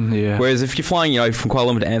 Yeah. Whereas if you're flying, from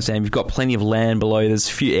Kuala Lumpur to Amsterdam, you've got plenty of land below. There's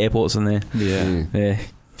a few airports in there. Yeah. Yeah.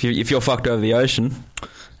 If you're fucked over the ocean,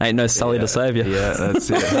 ain't no Sully to save you. Yeah, that's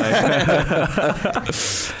it.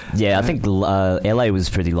 Yeah, I think LA was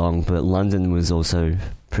pretty long, but London was also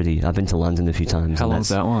pretty. I've been to London a few times. How long's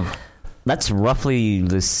that one? That's roughly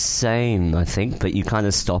the same, I think, but you kind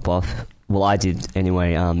of stop off. Well, I did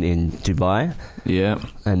anyway in Dubai. Yeah.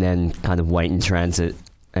 And then kind of wait in transit.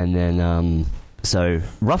 And then, so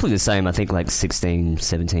roughly the same, I think like 16,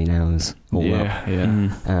 17 hours.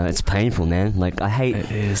 It's painful, man. Like, I hate...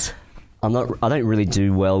 It is. I don't really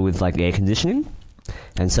do well with like air conditioning.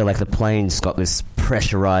 And so, like, the plane's got this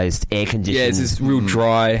pressurized air conditioning. Yeah, it's just real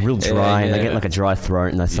dry. And I get like a dry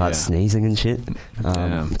throat and I start sneezing and shit.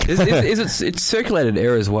 It's circulated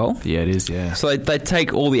air as well. Yeah, it is, yeah. So they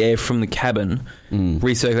take all the air from the cabin,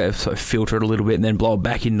 recirculate it, so filter it a little bit, and then blow it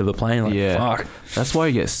back into the plane. Like, fuck. That's why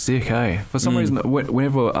you get sick, eh? For some reason,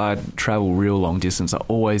 whenever I travel real long distance, I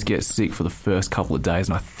always get sick for the first couple of days,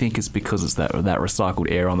 and I think it's because it's that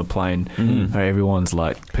recycled air on the plane. Where everyone's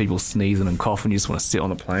like, people sneezing and coughing, you just want to sit on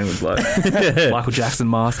the plane with like Michael Jackson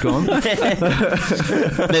mask on.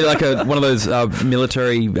 Maybe like one of those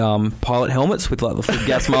military pilot helmets with like the full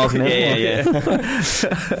gas mask.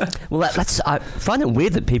 Well, that's I find it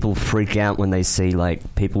weird that people freak out when they see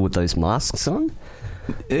like people with those masks on.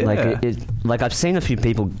 Yeah. Like I've seen a few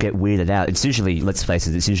people get weirded out. It's usually, let's face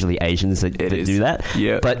it, it's usually Asians that do that.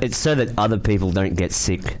 Yeah. But it's so that other people don't get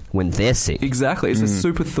sick when they're sick. Exactly. It's a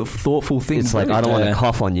super thoughtful thing. It's like, I don't want to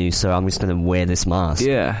cough on you, so I'm just going to wear this mask.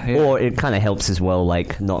 Yeah. Or it kind of helps as well,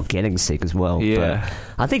 like not getting sick as well. Yeah. But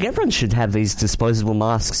I think everyone should have these disposable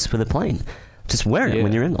masks for the plane. Just wear it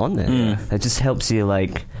when you're on there. It just helps you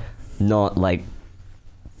like not like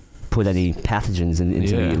put any pathogens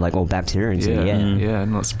into the, like, or bacteria into the air. Yeah,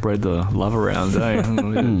 not spread the love around,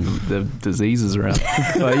 the diseases around.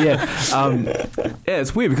 But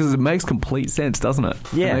it's weird because it makes complete sense, doesn't it?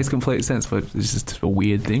 Yeah. It makes complete sense, but it's just a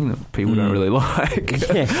weird thing that people don't really like.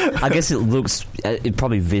 Yeah, I guess it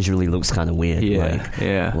probably visually looks kind of weird.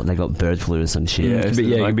 Well, they got bird flu or some shit. Yeah, it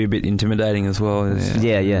can be a bit intimidating as well.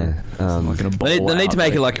 Yeah. They need to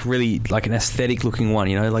make it like really like an aesthetic looking one,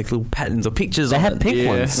 like little patterns or pictures. They have pink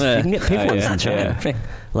ones. You can get pink ones in China.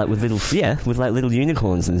 Like with little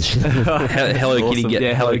unicorns and shit. Hello awesome.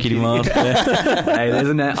 Kitty, Hello Kitty mask. Hey, there's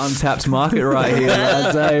an untapped market right here,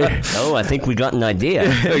 lads. Oh, I think we got an idea.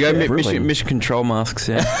 There we go, mission control masks.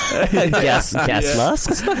 Gas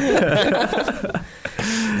masks.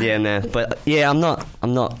 Yeah, man. But yeah, I'm not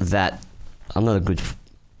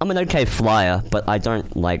I'm an okay flyer, but I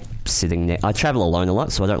don't like sitting I travel alone a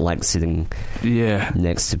lot, so I don't like sitting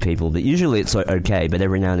next to people. But usually it's okay, but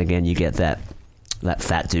every now and again you get that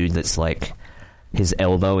fat dude that's like, his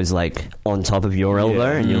elbow is like on top of your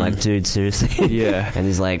elbow, and you're like, dude, seriously? Yeah. And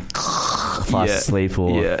he's like fast asleep,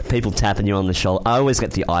 or people tapping you on the shoulder. I always get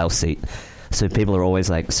the aisle seat, so people are always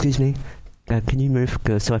like, excuse me, can you move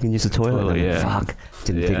so I can use the toilet? Fuck,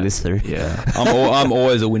 didn't think this through. Yeah. I'm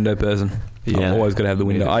always a window person. I'm always got to have the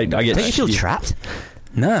window. I get. Don't you feel trapped?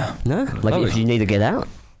 No. Like if you need to get out?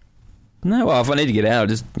 No, well, if I need to get out, I'll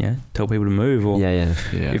just tell people to move. Or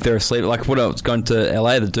if they're asleep, like when I was going to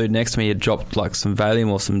LA, the dude next to me had dropped like some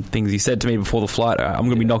Valium or some things. He said to me before the flight, "I'm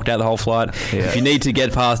going to be knocked out the whole flight. If you need to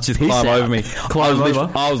get past, just climb over me."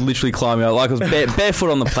 I was literally climbing out. Like I was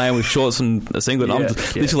barefoot on the plane with shorts and a singlet. I'm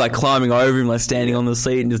just literally like climbing over him, like standing on the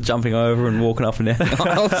seat and just jumping over and walking up and down.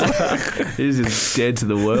 He's just dead to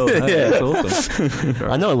the world. Hey? That's awesome.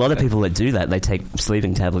 I know a lot of people that do that. They take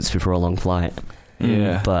sleeping tablets before a long flight.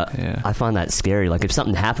 But I find that scary. Like if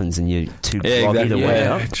something happens and you're too groggy to wake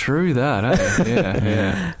up. True that.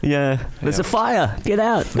 Eh? There's a fire. Get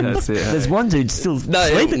out. That's it. There's one dude still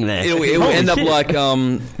sleeping there. It'll end up like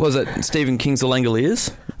was it Stephen King's The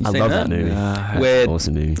Langoliers? I love that movie. Where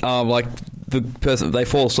awesome movie. Like the person, they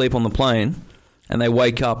fall asleep on the plane and they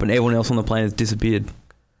wake up and everyone else on the plane has disappeared.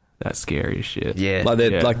 That's scary as shit. Yeah. Like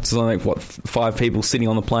they're like 5 people sitting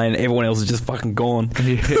on the plane, everyone else is just fucking gone.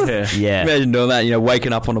 Yeah. Imagine doing that,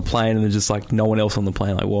 waking up on a plane and there's just like no one else on the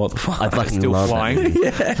plane. Like, what the fuck? I fucking still love flying.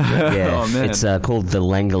 that. Yeah. Oh, man. It's called The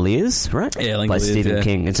Langoliers, right? Yeah, Langoliers, by Stephen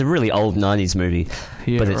King. It's a really old 90s movie,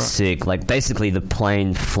 but it's sick. Like basically the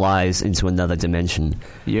plane flies into another dimension,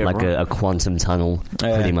 like a quantum tunnel,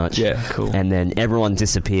 pretty much. Yeah, cool. And then everyone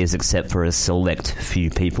disappears except for a select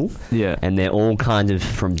few people. Yeah. And they're all kind of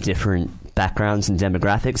from different backgrounds and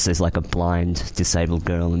demographics. There's like a blind disabled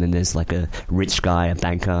girl, and then there's like a rich guy, a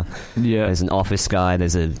banker. Yeah. There's an office guy.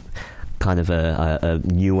 There's a kind of a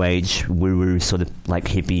new age woo-woo sort of like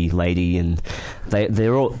hippie lady, and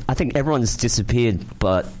they're all, I think everyone's disappeared,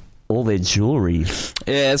 but all their jewelry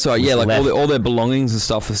Yeah, so yeah, like all their belongings and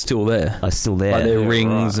stuff are still there. are still there. Like their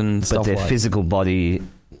rings and but stuff their like physical bodies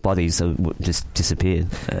are just disappeared.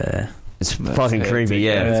 It's fucking creepy,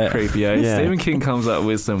 yeah. It's creepy, yeah. Yeah. Stephen King comes up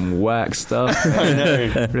with some whack stuff. I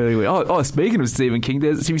know. Really weird. Oh, speaking of Stephen King,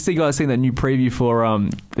 have you guys seen that new preview for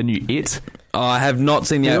the new It? I have not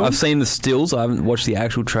seen the. Film? I've seen the stills. I haven't watched the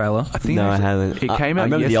actual trailer. I think No, I haven't. It came out I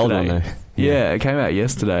remember yesterday. the old one, though. Yeah, it came out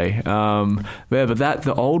yesterday. But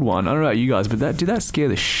the old one, I don't know about you guys, but did that scare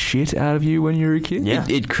the shit out of you when you were a kid? Yeah.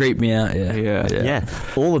 It creeped me out. Yeah, Yeah.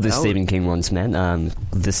 All of the That was- Stephen King ones, man.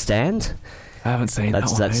 The Stand, I haven't seen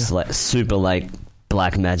that's that one. that's like super like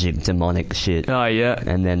black magic demonic shit. Oh, yeah.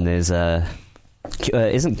 And then there's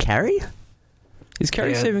isn't Carrie? Is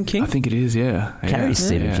Carrie Yeah, Stephen King? I think it is, yeah. Carrie's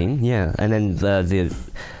Stephen Yeah. King, yeah. And then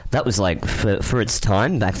that was like for its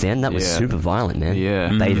time back then. That was Yeah. super violent, man. Yeah.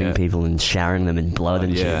 Bathing Yeah. people and showering them in blood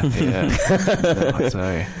and Yeah, shit. yeah. I'd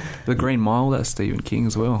say. The Green Mile, that's Stephen King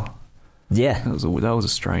as well. Yeah, That was a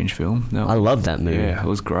strange film. No, I love that movie. yeah, it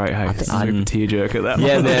was great. Hey, think super tearjerker that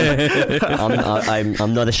Yeah, one. man.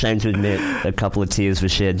 I'm not ashamed to admit a couple of tears were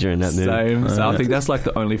shed during that movie. Same. So I think that's like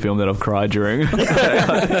the only film that I've cried during.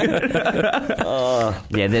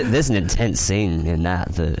 Yeah, there's an intense scene in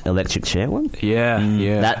that, the electric chair one. yeah,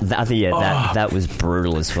 yeah. I think that was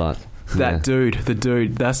brutal as fuck. That Yeah.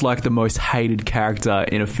 dude, that's like the most hated character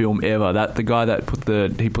in a film ever. That the guy that put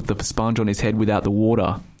the sponge on his head without the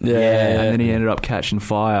water. Yeah. And then he ended up catching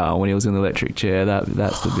fire when he was in the electric chair.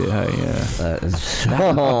 That's the bit. Hey, yeah.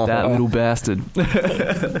 That little bastard.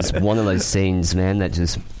 It's one of those scenes, man, that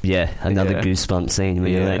just another Yeah. goosebump scene where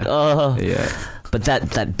you're Yeah. like, oh. Yeah. But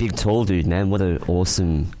that big tall dude, man, what an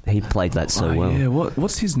awesome. He played that so well. Yeah.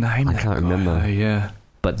 What's his name? I that can't guy? remember. Yeah.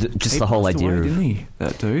 But just He the whole passed idea away, of. didn't he?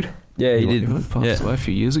 That dude. Yeah, he did. Passed Yeah. away a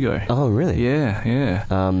few years ago. Oh, really? Yeah. Yeah.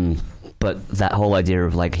 But that whole idea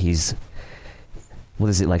of like what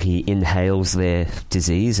is it, like he inhales their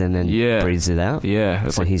disease and then Yeah. breathes it out? Yeah.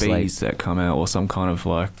 It's So like he's bees that come out or some kind of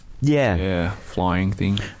like Yeah. flying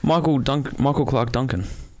thing. Michael Clark Duncan.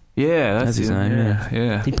 Yeah, that's That's his it. name, Yeah.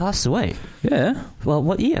 Yeah. He passed away. Yeah. Well,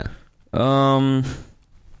 what year?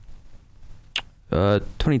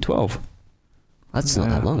 2012. That's not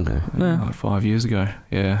that long ago. No. Like 5 years ago.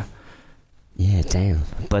 Yeah. Yeah, damn.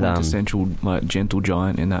 But Quintessential like gentle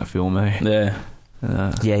giant in that film, eh? Yeah.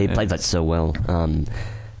 yeah, he played that so well.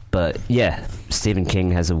 But yeah, Stephen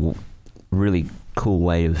King has a really cool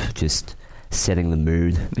way of just setting the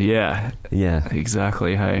mood. Yeah, Yeah.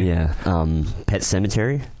 exactly. Hey. Yeah. Pet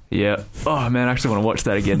Cemetery. Yeah. Oh man, I actually want to watch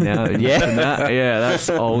that again now. Yeah. Yeah, that's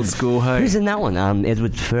old school. Hey. Who's in that one?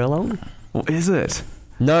 Edward Furlong? What is it?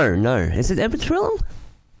 No. Is it Edward Furlong?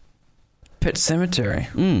 Pet Cemetery.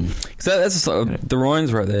 Mm. So that's a song, the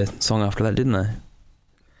Ramones wrote their song after that, didn't they?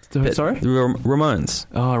 Sorry? The Ramones.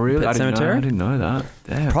 Oh really? Pet Cemetery? I didn't know that.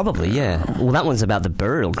 Damn. Probably, yeah. Well, that one's about the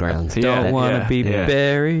burial ground. Yeah. Don't want to be yeah.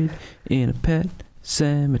 buried in a pet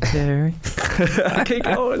cemetery. Keep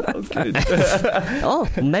going. That was good. Oh,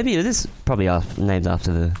 maybe it is probably named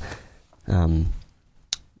after the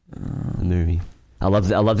movie. I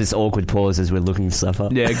love this awkward pause as we're looking stuff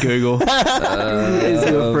up. Yeah, Google. Is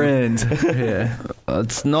your friend? Yeah.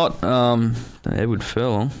 It's not Edward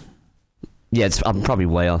Furlong. Yeah, I'm probably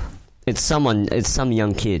way off. It's some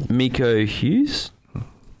young kid. Miko Hughes.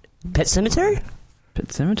 Pet Cemetery?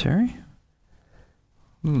 Pet Cemetery.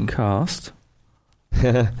 Cast.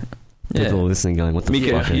 People listening going, what the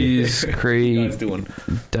Miko fuck? Hughes, Cree, Guys doing.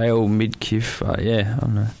 Dale Midkiff. Yeah, I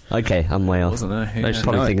don't know. Okay, I'm way off. Wasn't I? Yeah. Actually,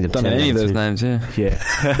 Probably no, thinking of don't know any of those Terminator names. Yeah.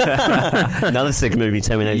 Yeah. Another sick movie,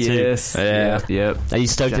 Terminator 2. Yes. Yeah. Yep. Are you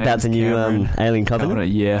stoked James about the new Cameron. Alien Covenant?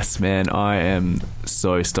 Yes, man. I am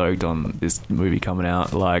so stoked on this movie coming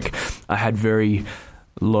out. Like, I had very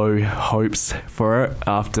low hopes for it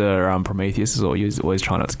after Prometheus. So you always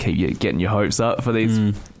try not to keep getting your hopes up for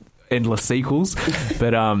these endless sequels.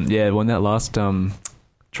 But when that last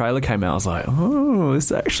trailer came out, I was like, oh,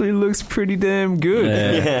 this actually looks pretty damn good.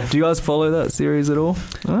 Yeah. Do you guys follow that series at all?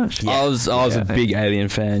 Oh, I was a Yeah. big Alien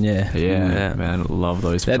fan. Yeah. yeah, man, love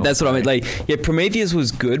those films. That's what I mean. Like, yeah, Prometheus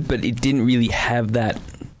was good, but it didn't really have that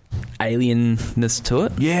alienness to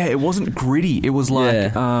it. Yeah, it wasn't gritty. It was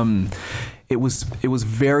like it was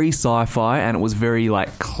very sci-fi, and it was very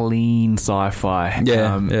like clean sci-fi.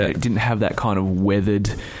 Yeah, yeah. It didn't have that kind of weathered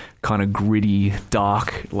kind of gritty,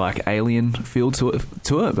 dark, like alien feel to it.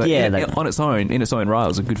 But Yeah, in its own right, it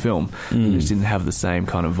was a good film. It just didn't have the same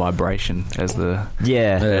kind of vibration as the.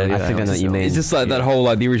 Yeah, I think I know what you mean. It's just like that whole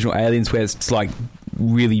like the original Aliens where it's like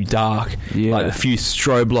really dark, like a few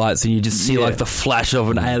strobe lights, and you just see like the flash of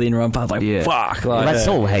an alien run past. Like fuck, like, that's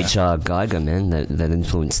all H.R. Geiger, man. That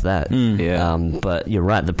influenced that. But you're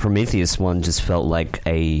right. The Prometheus one just felt like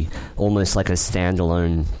almost like a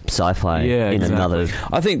standalone sci-fi in another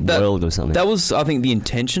world or something. That was, I think, the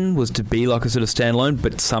intention was to be like a sort of standalone,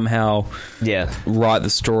 but somehow write the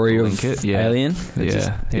story of Alien.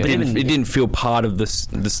 It didn't feel part of this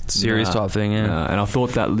series type thing. And I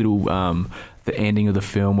thought that little. The ending of the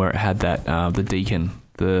film where it had that the Deacon,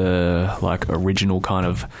 the like original kind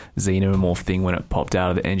of xenomorph thing when it popped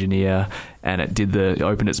out of the engineer and it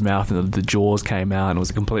opened its mouth and the jaws came out and it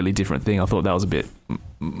was a completely different thing. I thought that was a bit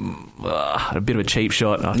of a cheap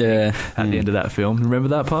shot at the end of that film. Remember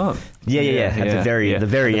that part? Yeah. At the very end.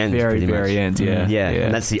 Very end. Yeah.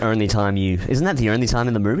 And that's the only time isn't that the only time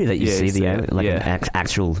in the movie that you see an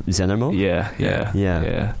actual xenomorph?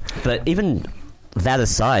 Yeah. But even that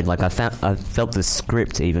aside, like I felt the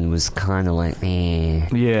script even was kind of like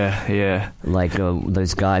like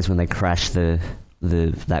those guys when they crash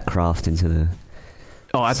that craft into the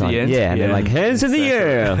at the end, and they're like hands in the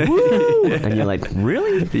air, woo! And you're like,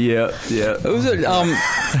 really? Yeah. It was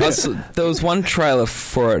there was one trailer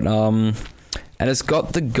for it, and it's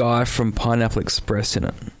got the guy from Pineapple Express in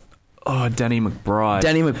it. Oh, Danny McBride.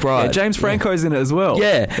 Yeah, James Franco's in it as well.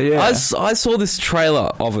 Yeah. I saw this trailer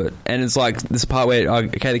of it, and it's like this part where,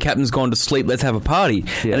 the captain's gone to sleep, let's have a party.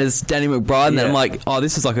 Yeah. And it's Danny McBride, and then I'm like, oh,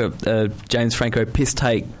 this is like a James Franco piss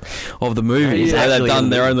take of the movie. They've done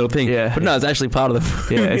their own little thing. Yeah. But no, it's actually part of the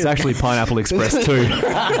movie. Yeah, it's actually Pineapple Express too.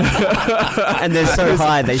 And they're so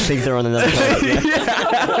high, they think they're on another planet.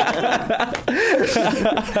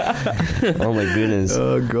 Oh my goodness.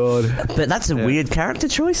 Oh god. But that's a weird character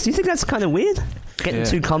choice. Do you think that's kind of weird? Getting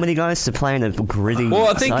two comedy guys to play in a gritty. Well,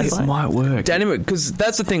 I think it might work. Because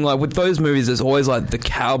that's the thing. Like with those movies, there's always like the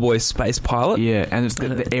cowboy space pilot. Yeah, and it's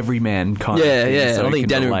the everyman kind of thing. Yeah. So I think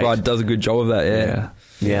Danny McBride does a good job of that.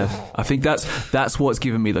 Yeah. I think that's what's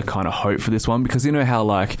given me the kind of hope for this one, because you know how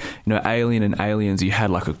Alien and Aliens, you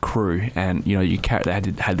had like a crew, and they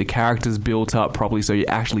had the characters built up properly, so you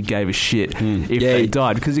actually gave a shit if they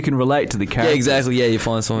died, because you can relate to the characters. Yeah, exactly. Yeah, you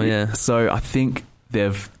find someone. Yeah. So I think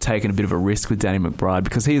they've taken a bit of a risk with Danny McBride,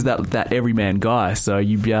 because he's that everyman guy, so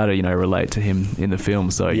you'd be able to relate to him in the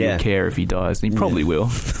film, so you don't care if he dies, and he probably will.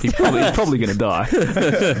 He's probably going to die.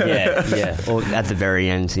 Or at the very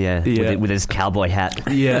end, with his cowboy hat.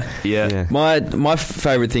 Yeah. My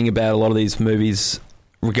favourite thing about a lot of these movies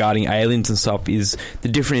regarding aliens and stuff is the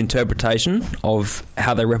different interpretation of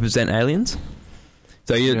how they represent aliens.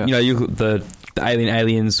 So you look at the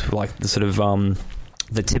aliens, like the sort of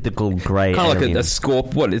the typical grey kind of alien. like a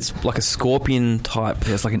scorpion. It's like a scorpion type.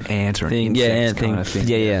 Yeah, it's like an ant or an thing. Insect ant kind of thing.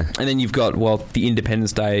 Yeah. And then you've got the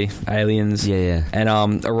Independence Day aliens.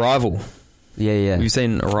 And Arrival. Yeah. Have you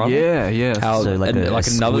seen Arrival? Yeah. How, so like another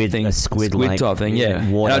squid, thing, a squid type thing. Yeah.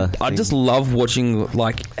 Water. I just love watching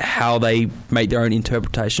like how they make their own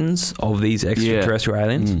interpretations of these extraterrestrial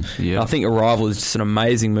aliens. I think Arrival is just an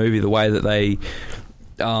amazing movie. The way that they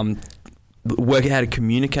work out how to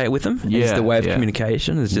communicate with them. It's the way of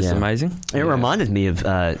communication is just amazing. It reminded me of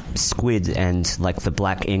squid and like the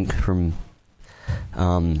black ink from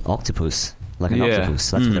octopus, like an octopus.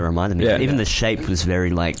 That's what it reminded me of. Even the shape was very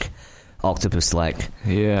like octopus-like.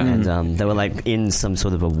 And they were like in some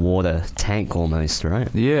sort of a water tank almost, right?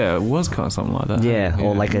 Yeah, it was kind of something like that.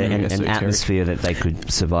 Or like an atmosphere that they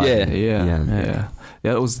could survive. Yeah.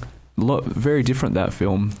 It was very different, that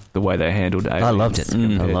film, the way they handled aliens. I loved it.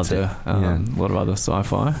 I loved it. A lot of other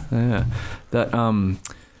sci-fi. Yeah. That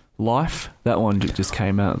Life, that one just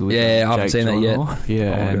came out with I haven't seen that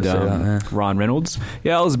yet. And Ryan Reynolds.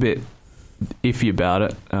 Yeah, I was a bit iffy about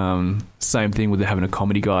it. Same thing with having a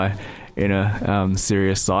comedy guy in a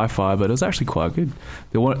serious sci-fi, but it was actually quite good.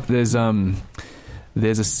 There's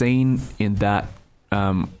a scene in that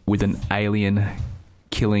with an alien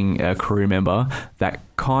killing a crew member that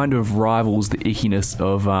kind of rivals the ickiness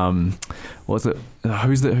of what's it?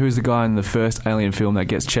 Who's the guy in the first Alien film that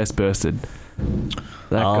gets chest bursted?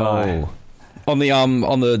 That guy on the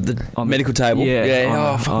medical table.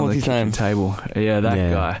 On the kitchen table. Yeah,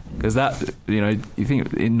 that guy. Because that, you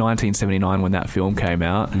think in 1979 when that film came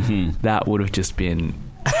out, that would have just been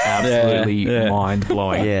absolutely Yeah. mind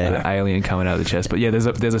blowing. Yeah. The alien coming out of the chest. But yeah,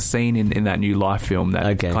 there's a scene in that new Life film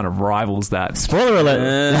that kind of rivals that. Spoiler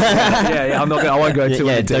alert. yeah, I won't go too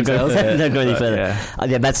into details. Don't go any further.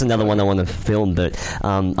 Yeah. That's another one I want to film. But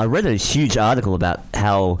I read a huge article about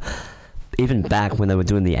how even back when they were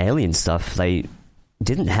doing the alien stuff, they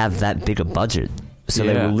didn't have that big a budget, so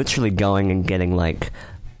they were literally going and getting like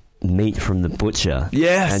meat from the butcher,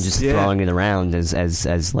 and just throwing it around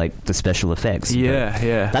as like the special effects.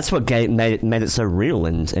 Yeah. That's what made it so real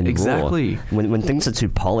and exactly raw. When things are too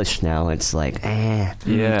polished now, it's like too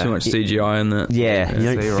much CGI in that. Yeah,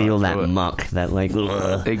 you don't So feel right that muck, that like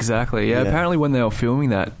ugh. Exactly. Yeah. Apparently, when they were filming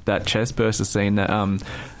that chest burster scene, that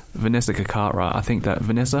Vanessa Cartwright, I think that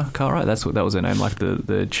Vanessa Cartwright, that was her name, like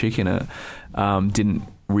the chick in it, didn't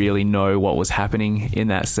really know what was happening in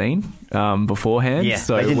that scene beforehand. Yeah,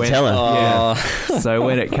 so they didn't when, tell her. Yeah. So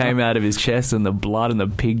when it came out of his chest and the blood and the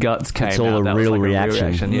pig guts came It's all out, a that real was like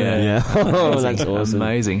reaction. Yeah. Oh, that's awesome.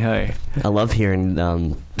 Amazing. Hey. I love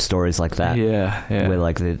hearing stories like that. Yeah. Where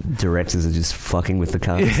like the directors are just fucking with the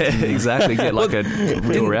cast. Yeah, exactly. Get like a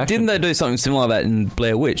real reaction. Didn't they do something similar like that in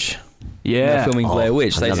Blair Witch? Yeah. Filming Blair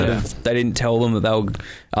Witch. They another- they didn't tell them that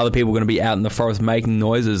other people were going to be out in the forest making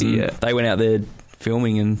noises, and they went out there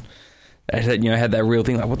filming and had that real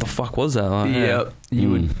thing. Like, what the fuck was that? Like,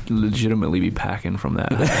 You would legitimately be packing from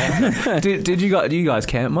that. Do you guys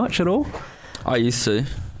camp much at all? I used to.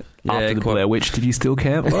 After the Blair Witch, did you still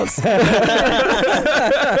camp lots?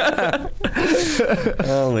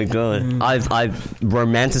 Oh my god, I've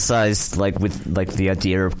romanticized with the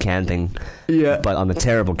idea of camping. Yeah, but I'm a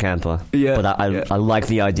terrible camper. Yeah, but I like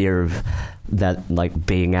the idea of that, like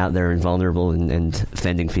being out there and vulnerable and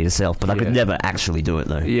fending for yourself. But I could never actually do it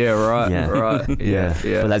though. Yeah, right. Yeah. Right. Yeah.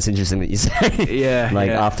 But that's interesting that you say. Yeah.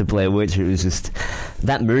 After Blair Witch, it was just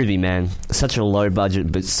that movie, man. Such a low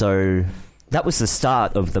budget, but so. That was the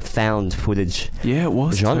start of the found footage. Yeah, it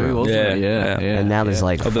was genre. too, wasn't it? Yeah. And now there's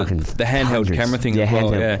like fucking the handheld hundreds. camera thing. Yeah, as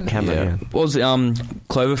well, handheld camera. Yeah. What was it?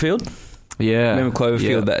 Cloverfield? Yeah. Remember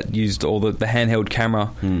Cloverfield that used all the handheld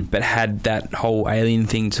camera, but had that whole alien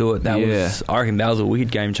thing to it. That was, I reckon, that was a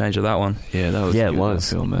wicked game changer. That one. Yeah, that was. Yeah, good, it was.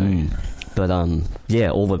 that film, mate. But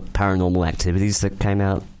all the Paranormal Activities that came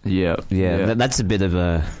out. Yeah. That's a bit of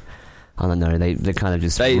a. I don't know. They're kind of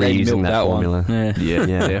just reusing that formula. One.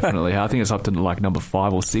 Yeah, definitely. I think it's up to like number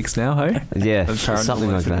 5 or 6 now. Hey, yeah,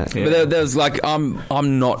 something like that. Yeah. But there's like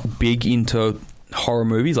I'm not big into horror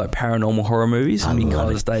movies, like paranormal horror movies,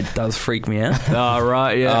 because they does freak me out. Oh,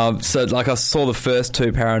 right, yeah. So like I saw the first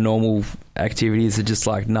 2 Paranormal Activities, are just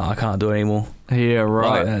like, I can't do it anymore. Yeah,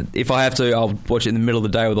 right. Like, if I have to, I'll watch it in the middle of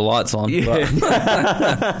the day with the lights on. Yeah.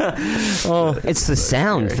 It's the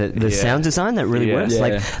sound, the sound design that really works. Yeah.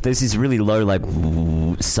 Like there's these really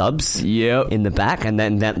low subs in the back, and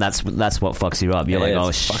then that's what fucks you up. You're like,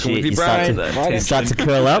 oh shit! You start to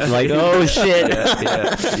curl up, like, oh shit.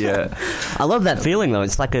 Yeah. I love that feeling though.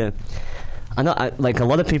 It's like I know, like a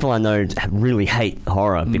lot of people I know really hate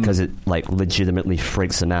horror because it like legitimately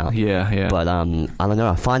freaks them out. Yeah. But I don't know.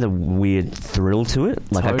 I find a weird thrill to it.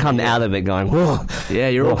 Like I come out of it going, whoa. Yeah,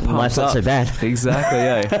 you're all pumped life's up. not so bad. Exactly.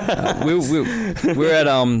 Yeah. We're at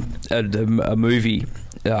a movie.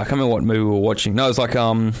 I can't remember what movie we were watching. No, it was like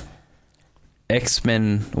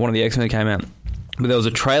X-Men. One of the X-Men came out, but there was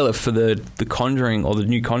a trailer for the Conjuring, or the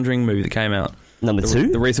new Conjuring movie that came out. Number 2?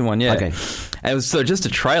 The recent one, yeah. Okay. And it was just a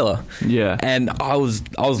trailer. Yeah. And I was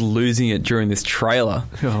losing it during this trailer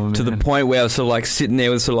to the point where I was sort of like sitting there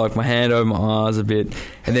with sort of like my hand over my eyes a bit,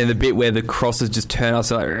 and then the bit where the crosses just turn up,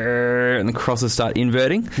 so like, and the crosses start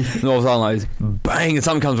inverting, and all of a sudden like bang, and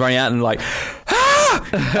something comes running out, and like,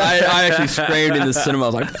 I actually screamed in the cinema. I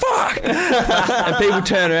was like, fuck! And people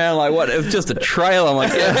turn around like, what? It was just a trailer. I'm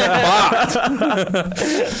like, yeah,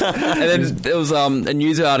 fucked. And then there was a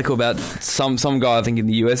news article about some guy, I think in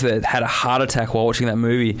the US, that had a heart attack while watching that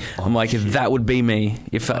movie. I'm like, if that would be me,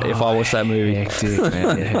 if I watched that movie. Hectic,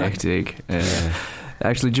 man. Hectic. Yeah.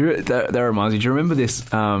 Actually, that reminds me. Do you remember this?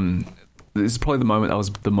 This is probably the moment I was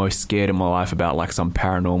the most scared in my life about like some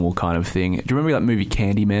paranormal kind of thing. Do you remember that movie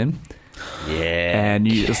Candyman? Yeah. And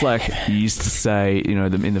it's like you used to say,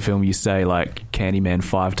 in the film you say like Candyman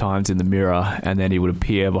 5 times in the mirror, and then he would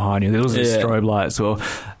appear behind you. There was a strobe light. So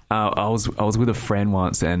I was with a friend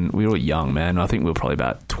once, and we were young, man. I think we were probably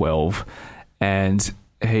about 12, and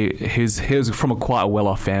he was from quite a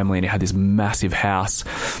well-off family, and he had this massive house,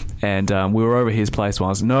 and we were over his place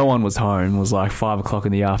once. No one was home. It was like 5 o'clock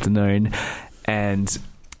in the afternoon, and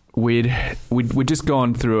we'd just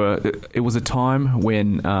gone through it was a time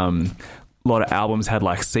when a lot of albums had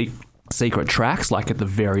like secret tracks, like at the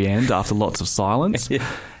very end after lots of silence.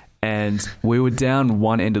 And we were down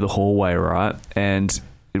one end of the hallway, right? And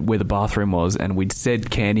where the bathroom was, and we'd said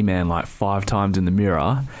Candyman like 5 times in the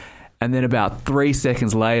mirror, and then about 3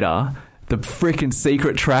 seconds later, the freaking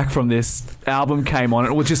secret track from this album came on.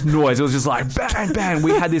 It was just noise. It was just like bang, bang.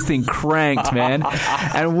 We had this thing cranked, man,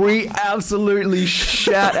 and we absolutely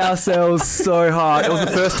shat ourselves so hard. It was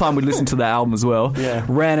the first time we'd listened to the album as well. Yeah.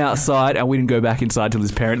 Ran outside, and we didn't go back inside till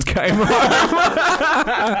his parents came home.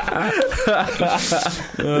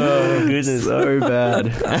 Oh, goodness. So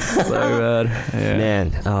bad. So bad. Yeah.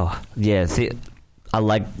 Man, oh, yeah. I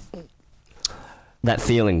like that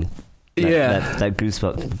feeling. That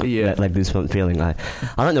goosebump. Yeah. That goosebump feeling. I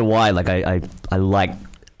don't know why. Like, I like.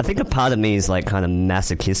 I think a part of me is like kind of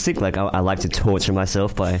masochistic. Like, I like to torture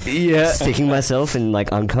myself by sticking myself in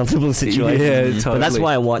like uncomfortable situations. Yeah, totally. But that's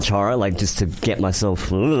why I watch horror, like just to get myself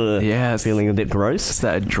feeling a bit gross. It's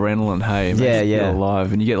that adrenaline, hey, it makes you feel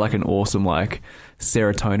alive, and you get like an awesome like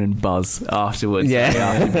serotonin buzz afterwards.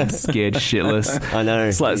 Yeah. You've been scared shitless. I know.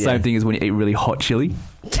 It's like the same thing as when you eat really hot chili.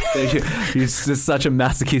 It's just such a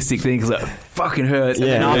masochistic thing because it fucking hurts. And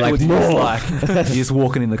then afterwards, you're just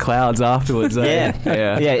walking in the clouds afterwards. Yeah.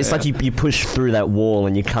 It's like you push through that wall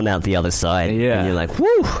and you come out the other side. Yeah. And you're like,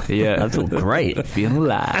 whoo. Yeah. I feel great. Feeling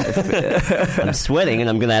alive. I'm sweating and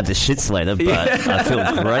I'm going to have the shits later, but I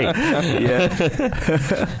feel great.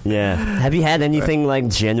 Yeah. Yeah. Have you had anything like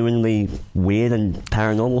genuinely weird and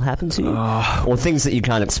paranormal happen to you? Or things that you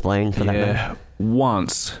can't explain for that matter?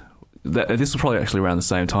 Once. This was probably actually around the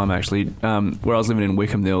same time, actually. Where I was living in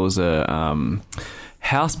Wickham, there was a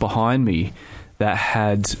house behind me that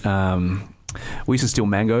had... we used to steal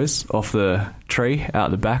mangoes off the tree out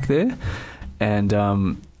the back there.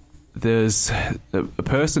 And there's a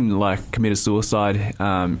person, like, committed suicide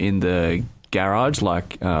in the garage.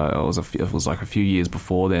 Like, it was like a few years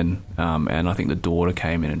before then. And I think the daughter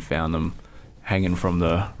came in and found them hanging from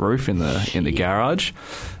the roof in the garage.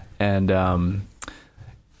 And...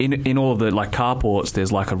 In all of the like carports,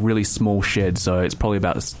 there's like a really small shed, so it's probably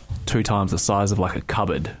about 2 times the size of like a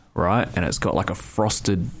cupboard, right? And it's got like a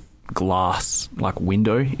frosted glass like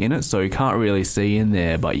window in it, so you can't really see in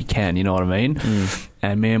there, but you can, you know what I mean?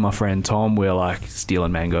 And me and my friend Tom were like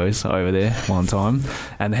stealing mangoes over there one time,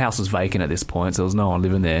 and the house was vacant at this point, so there was no one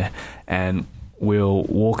living there. And we were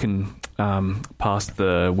walking past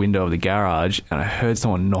the window of the garage, and I heard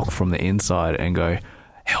someone knock from the inside and go,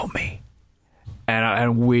 "Help me."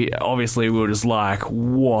 And we were just like,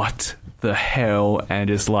 what the hell? And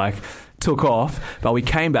just like took off. But we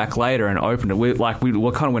came back later and opened it. We kind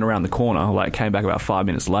of went around the corner, like came back about 5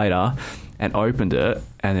 minutes later and opened it,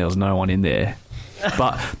 and there was no one in there.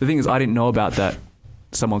 But the thing is, I didn't know about that.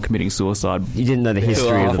 Someone committing suicide. You didn't know the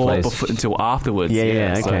history of the place until afterwards.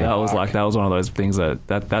 Yeah. So okay. that was one of those things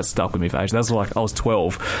that stuck with me for ages. That was like I was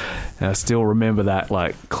 12, and I still remember that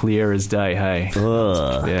like clear as day. Hey,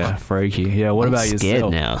 Ugh. Yeah, freaky. Yeah, what I'm about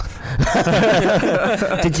scared yourself? Now.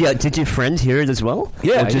 Did your friend hear it as well?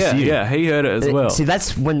 Yeah, or just you? Yeah, he heard it as well. See,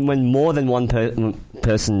 that's when more than one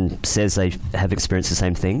person says they have experienced the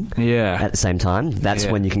same thing. Yeah, at the same time. That's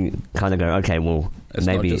when you can kind of go, okay, well. It's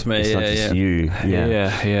maybe not just me. it's not just you.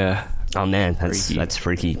 Yeah. Oh man, that's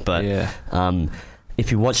freaky. But yeah.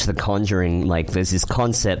 If you watch The Conjuring, like there's this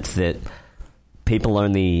concept that people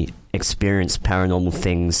only experience paranormal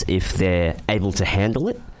things if they're able to handle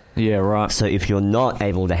it. Yeah, right. So if you're not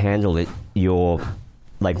able to handle it, you're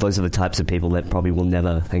like those are the types of people that probably will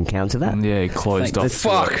never encounter that. Yeah, closed off.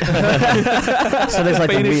 Fuck. So there's like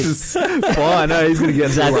Phoenix is fine. No, he's gonna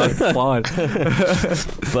get fine.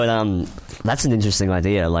 But that's an interesting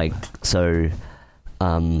idea. Like so,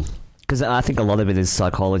 because I think a lot of it is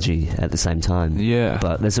psychology at the same time. Yeah.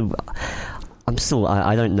 But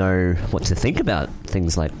I don't know what to think about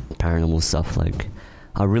things like paranormal stuff. Like,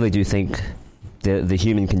 I really do think the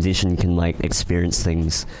human condition can like experience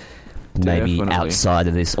things. Maybe Definitely. outside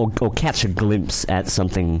of this, or catch a glimpse at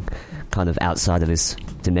something kind of outside of this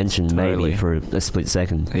dimension, maybe for a split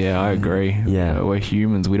second. Yeah, I agree. Yeah. We're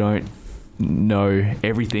humans. We don't know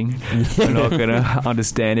everything. We're not going to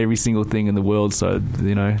understand every single thing in the world. So,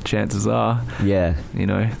 chances are,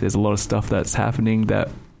 there's a lot of stuff that's happening that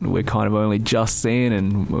we're kind of only just seeing,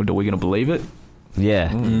 and are we going to believe it?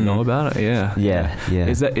 Yeah. Know about it? Yeah. Yeah.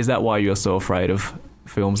 Is that why you're so afraid of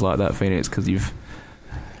films like that, Phoenix? Because you've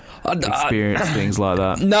experienced things like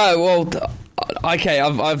that? No, well, okay,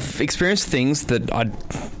 I've experienced things that I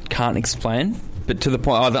can't explain. but to the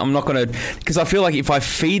point I'm not going to, because I feel like if I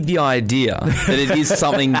feed the idea that it is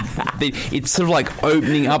something, that it's sort of like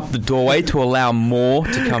opening up the doorway to allow more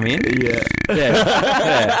to come in. Yeah.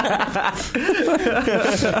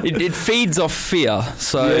 It feeds off fear.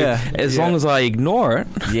 So as long as I ignore it.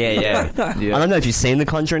 Yeah. I don't know if you've seen The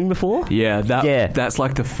Conjuring before. Yeah, that's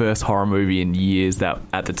like the first horror movie in years that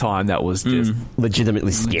at the time that was just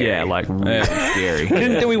Legitimately scary. yeah, like really scary.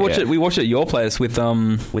 Didn't we watch it? We watched it at your place with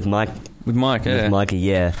Mike. With Mike, yeah. With Mikey,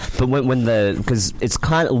 yeah. But when because it's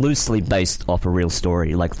kind of loosely based off a real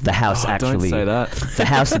story. Like the house actually, don't say that. The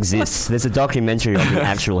house exists. There's a documentary on the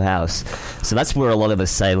actual house. So that's where a lot of the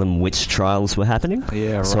Salem witch trials were happening.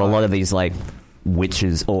 Yeah, right. So a lot of these like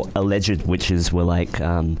witches or alleged witches were like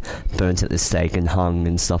burnt at the stake and hung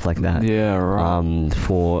and stuff like that. Yeah, right.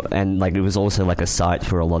 And like it was also like a site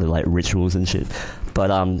for a lot of like rituals and shit.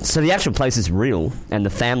 But so the actual place is real, and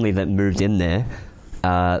the family that moved in there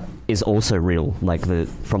is also real, like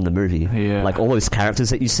from the movie. Yeah. Like all those characters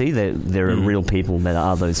that you see, there are real people that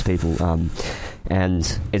are those people.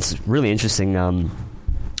 And it's really interesting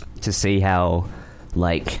to see how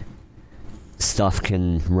like stuff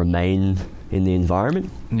can remain in the environment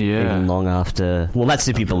even long after. Well, that's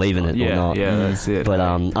if you believe in it or not. Yeah, that's it. But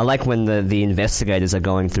I like when the investigators are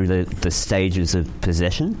going through the stages of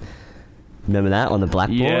possession. Remember that on the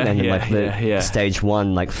blackboard? Stage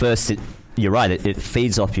 1, like first you're right. It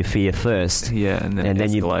feeds off your fear first. Yeah, and then it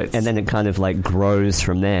escalates. and then it kind of like grows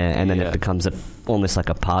from there, and then it becomes almost like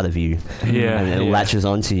a part of you. Yeah, and it latches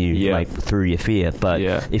onto you like through your fear. But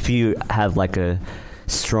if you have like a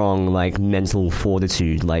strong like mental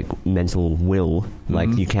fortitude, like mental will, like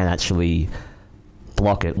you can actually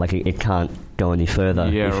block it. Like it can't go any further.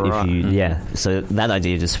 If you so that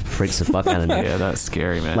idea just freaks the fuck out of me. Yeah, that's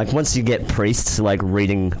scary, man. Like once you get priests like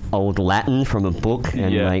reading old Latin from a book,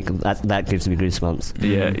 and like that gives me goosebumps.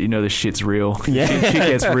 Yeah, you know the shit's real. Yeah. Shit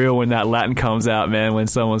gets real when that Latin comes out, man. When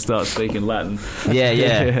someone starts speaking Latin.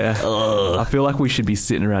 Yeah. I feel like we should be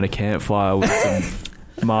sitting around a campfire with some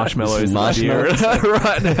marshmallows right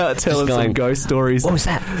now, telling some ghost stories. What was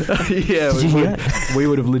that? We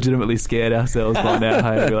would have legitimately scared ourselves by now.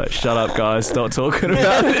 Hey, be like, shut up, guys, stop talking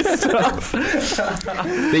about this stuff.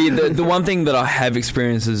 The one thing that I have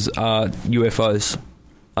experienced is UFOs.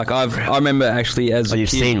 Like I remember actually as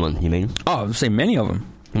you've seen one? You mean? Oh, I've seen many of them.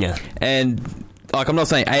 Yeah, and like I'm not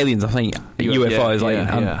saying aliens, I'm saying UFOs,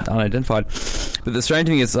 unidentified. But the strange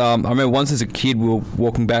thing is, I remember once as a kid, we were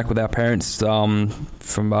walking back with our parents from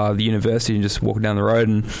the university and just walking down the road,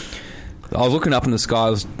 and I was looking up in the sky.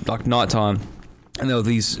 It was like nighttime, and there were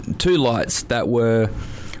these two lights that were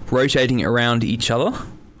rotating around each other,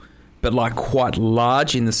 but like quite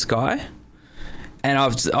large in the sky. And I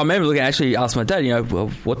remember looking, actually asked my dad, well,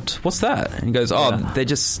 what's that? And he goes, they're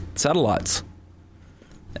just satellites.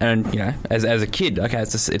 And as a kid, okay,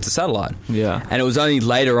 it's a satellite. Yeah. And it was only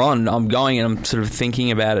later on I'm going and I'm sort of thinking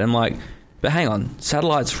about it. I'm like, but hang on,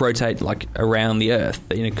 satellites rotate like around the Earth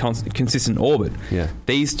in a consistent orbit. Yeah.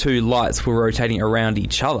 These two lights were rotating around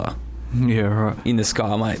each other. Yeah, right. In the sky.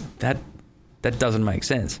 I'm like, that doesn't make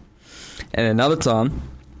sense. And another time,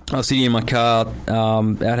 I was sitting in my car,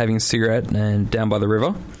 out having a cigarette, and down by the river,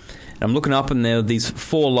 and I'm looking up, and there were these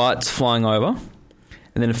 4 lights flying over.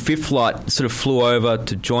 And then a 5th light sort of flew over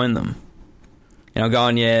to join them. And I'm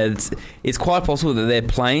going, it's quite possible that they're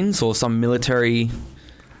planes or some military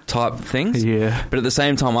type things. Yeah. But at the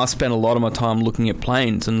same time, I spent a lot of my time looking at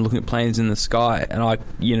planes and looking at planes in the sky. And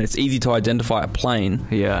it's easy to identify a plane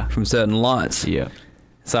from certain lights. Yeah.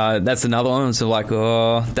 So that's another one. So like,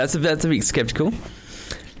 that's a bit skeptical.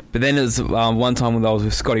 But then there's one time when I was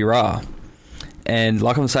with Scotty Ra. And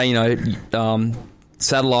like I'm saying,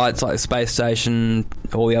 satellites like the space station,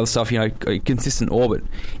 all the other stuff, consistent orbit.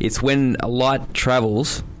 It's when a light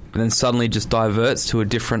travels and then suddenly just diverts to a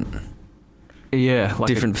different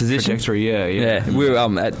different position. Trajectory, yeah. We were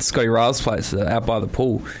at Scotty Ra's place out by the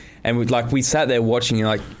pool, and we sat there watching,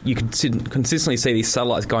 and you could consistently see these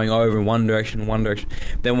satellites going over in one direction.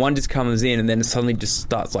 Then one just comes in, and then it suddenly just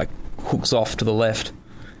starts hooks off to the left.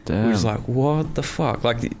 Damn. We're just like, what the fuck?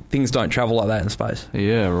 Things don't travel like that in space.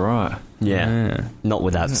 Yeah, right. Yeah. Not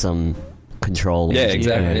without some control. Yeah,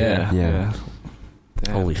 exactly. Yeah. Damn.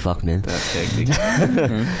 Holy fuck, man. That's hectic.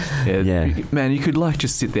 Man, you could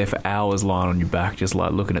just sit there for hours lying on your back, just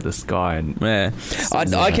looking at the sky. And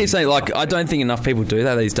I keep saying, I don't think enough people do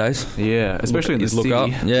that these days. Yeah, especially in the city. Up.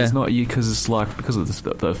 Yeah. It's not because it's because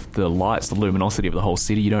of the lights, the luminosity of the whole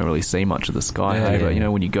city. You don't really see much of the sky. But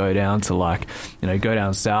when you go down to go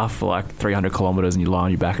down south for 300 kilometers and you lie on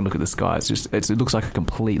your back and look at the sky, it looks like a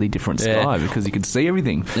completely different sky because you can see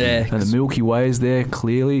everything. Yeah, and the Milky Way is there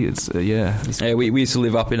clearly. We used to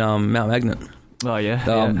live up in Mount Magnet. Oh yeah,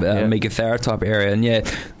 Megathera type area, and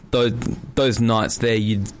those nights there,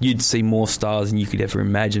 you'd see more stars than you could ever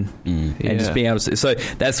imagine, and just being able to. So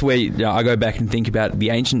that's where I go back and think about the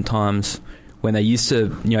ancient times when they used to,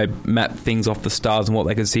 map things off the stars and what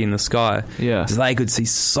they could see in the sky. Yeah, because they could see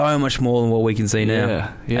so much more than what we can see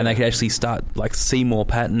now, and they could actually start see more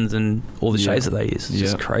patterns and all the shapes that they use. It's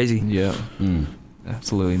just crazy. Yeah.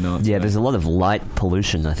 Absolutely not. Yeah, there's a lot of light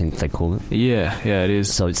pollution, I think they call it. Yeah, it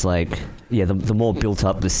is. So it's like, the more built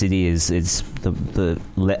up the city is,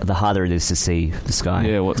 the harder it is to see the sky.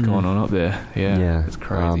 Yeah, what's going on up there? Yeah, it's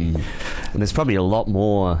crazy. And there's probably a lot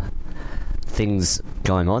more things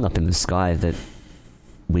going on up in the sky that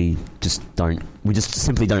we just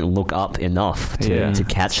simply don't look up enough to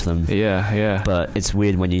catch them. Yeah. But it's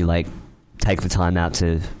weird when you take the time out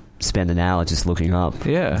to spend an hour just looking up.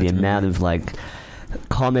 Yeah. The amount of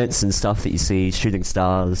comets and stuff that you see, shooting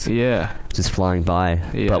stars, just flying by.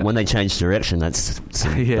 But when they change direction, that's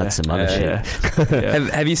some other shit.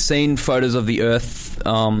 Have you seen photos of the Earth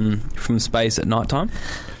from space at night time?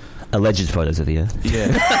 Alleged photos of the Earth.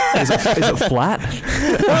 Yeah. Is it flat?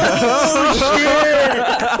 Oh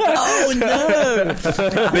shit! Oh no!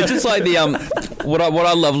 But just the what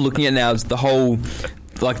I love looking at now is the whole.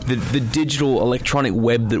 The digital electronic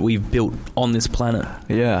web that we've built on this planet.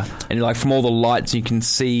 Yeah. And from all the lights you can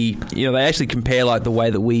see, they actually compare the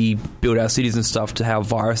way that we build our cities and stuff to how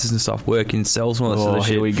viruses and stuff work in cells and all that sort of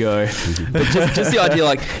shit. Here we go. But just the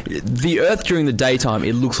idea, the Earth during the daytime,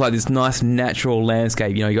 it looks like this nice natural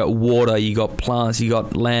landscape. You got water, you got plants, you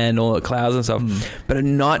got land, all the clouds and stuff. But at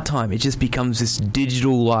night time, it just becomes this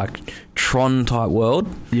digital, Tron type world.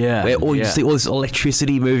 Yeah. Where you see all this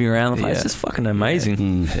electricity moving around the place. It's just fucking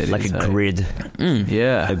amazing. Like a grid.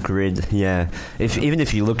 Yeah. A grid, yeah. Even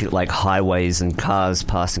if you look at highways and cars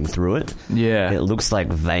passing through it, it looks like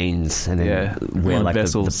veins and then where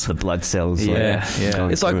vessels. The blood cells.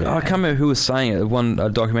 It's I can't remember who was saying it. One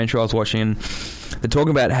documentary I was watching, and they're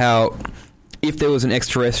talking about how if there was an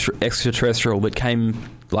extraterrestrial that came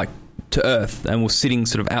to Earth and was sitting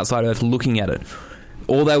sort of outside Earth looking at it,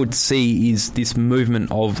 all they would see is this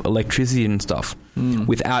movement of electricity and stuff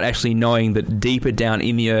without actually knowing that deeper down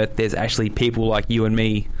in the earth there's actually people like you and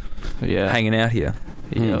me hanging out here.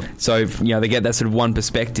 So they get that sort of one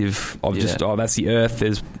perspective of just that's the earth,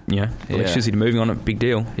 there's electricity moving on it, big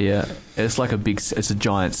deal. It's it's a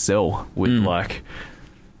giant cell with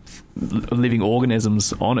living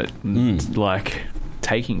organisms on it and,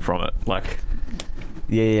 taking from it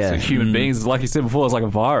So human beings, like you said before, it's like a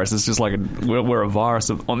virus. It's just we're a virus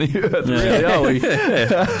on the earth, really, are we?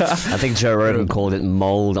 I think Joe Rogan called it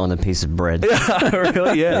mold on a piece of bread.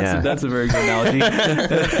 Really? Yeah. That's a very good analogy.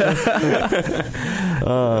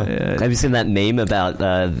 Have you seen that meme about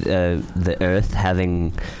the earth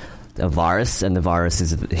having a virus and the virus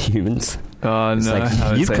is humans? Oh, it's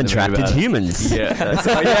no. You've contracted humans. Yeah. I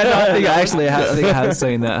think I have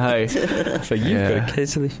seen that, hey. So you've got a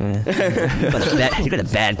case of You've got a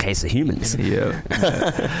bad case of humans. Yeah.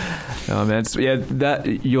 Oh, man.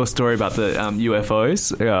 Your story about the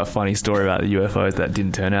UFOs, funny story about the UFOs that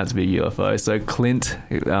didn't turn out to be UFOs. So Clint,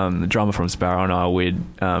 the drummer from Sparrow, and I, we'd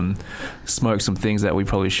smoked some things that we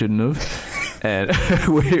probably shouldn't have. And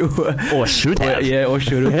or should have.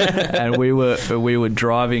 And we were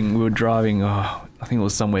driving. I think it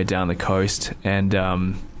was somewhere down the coast, and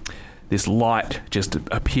this light just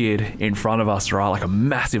appeared in front of us, right, like a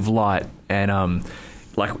massive light, and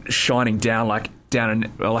shining down,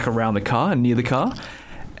 around the car and near the car.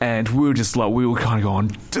 And we were just we were kind of going,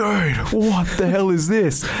 dude, what the hell is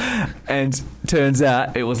this? And turns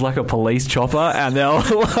out it was a police chopper, and they were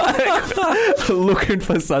looking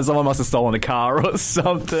for someone must have stolen a car or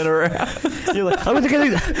something around. You're I'm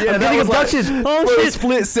getting abducted. For a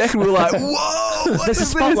split second, we were like, whoa, there's a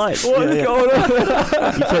spotlight. What's going on?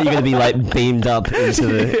 You thought you were going to be beamed up into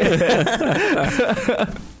the...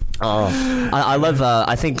 I love.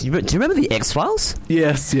 I think. Do you remember the X-Files?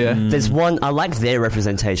 Yes. Yeah. There's one. I like their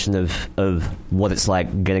representation of what it's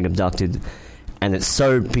like getting abducted, and it's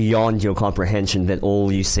so beyond your comprehension that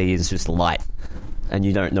all you see is just light, and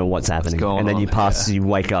you don't know what's happening. And then you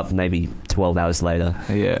wake up maybe 12 hours later,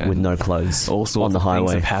 with no clothes, all sorts on the highway.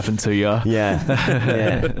 Things have happened to you. Yeah.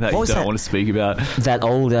 That you don't want to speak about. That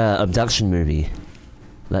old abduction movie.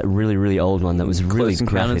 That really, really old one that was really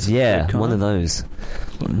graphic. Yeah, one of those.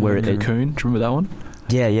 Where Cocoon, do you remember that one?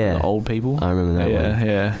 Yeah. The old people. I remember that one.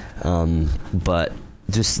 Yeah. But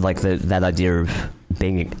just that idea of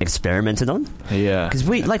being experimented on. Yeah. Because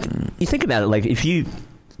you think about it, if you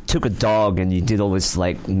took a dog and you did all this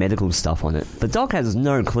medical stuff on it, the dog has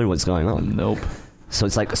no clue what's going on. Nope. So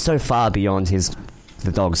it's so far beyond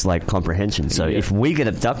the dog's comprehension. So if we get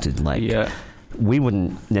abducted, we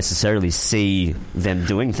wouldn't necessarily see them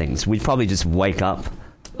doing things. We'd probably just wake up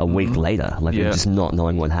a week later, like just not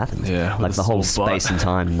knowing what happened. Yeah, like the whole space and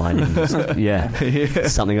time might even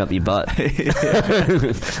something up your butt.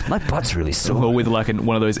 My butt's really sore. Or with like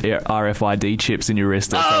one of those RFID chips in your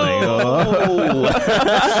wrist or something.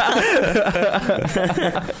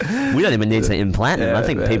 We don't even need to implant them. I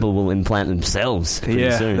think people will implant themselves pretty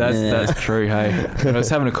soon. That's true. Hey, I was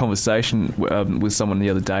having a conversation with someone the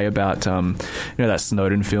other day about that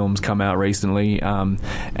Snowden film's come out recently,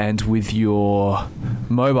 and with your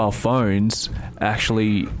mobile phones,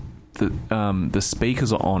 actually the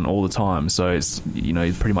speakers are on all the time, so it's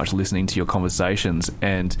pretty much listening to your conversations.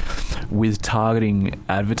 And with targeting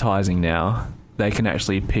advertising now, they can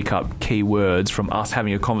actually pick up keywords from us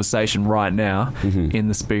having a conversation right now in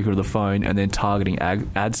the speaker of the phone, and then targeting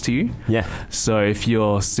ads to you. Yeah. So if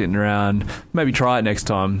you're sitting around, maybe try it next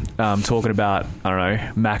time, talking about, I don't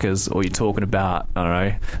know, Macca's, or you're talking about, I don't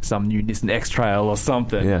know, some new Nissan X-Trail or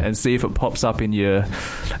something, and see if it pops up in your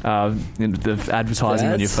in the advertising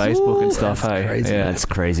on your Facebook and stuff. Hey, crazy. yeah, That's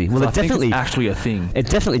crazy. Well, I think it's actually a thing. It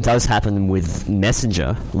definitely does happen with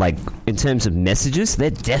Messenger. Like, in terms of messages, they're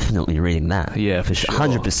definitely reading that. Yeah, for sure.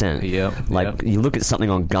 100%. Yep. You look at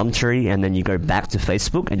something on Gumtree and then you go back to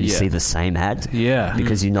Facebook and you see the same ad. Yeah.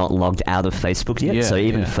 Because you're not logged out of Facebook yet. Yeah, So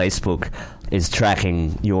even Facebook is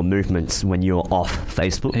tracking your movements when you're off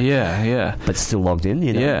Facebook. Yeah. But still logged in,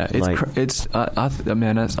 Yeah, I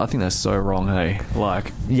think that's so wrong, hey?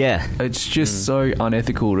 Like, it's just so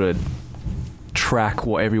unethical to track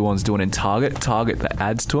what everyone's doing and target the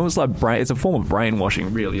ads to them. It's like it's a form of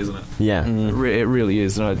brainwashing, really, isn't it? Yeah. It really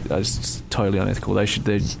is, and it's totally unethical. They should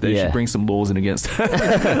bring some laws in against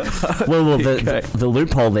that. Well, the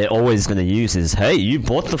loophole they're always going to use is, hey, you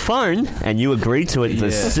bought the phone and you agreed to it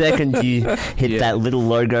the second you hit that little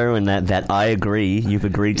logo and that I agree, you've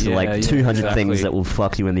agreed to 200 things that will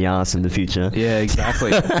fuck you in the ass in the future. Yeah,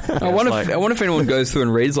 exactly. I wonder if anyone goes through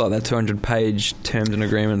and reads like that 200-page terms and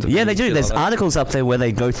agreements. Yeah, they do. There's articles up there where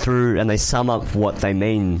they go through and they sum up what they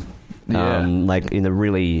mean, like in a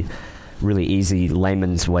really, really easy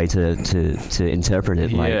layman's way to interpret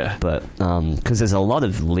it. But because there's a lot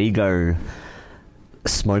of Lego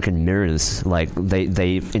smoke and mirrors, like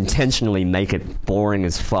they intentionally make it boring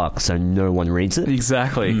as fuck so no one reads it.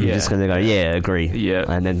 Exactly. You're just gonna go, agree.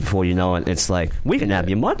 And then before you know it, it's like, we can have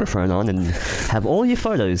your microphone on and have all your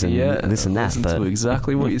photos and this and that. Listen but to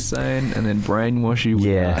exactly what you're saying and then brainwash you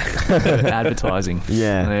with advertising.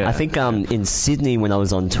 I think in Sydney when I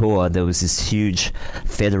was on tour, there was this huge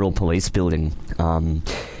federal police building,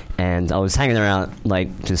 and I was hanging around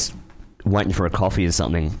like just waiting for a coffee or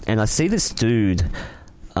something, and I see this dude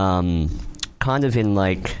kind of in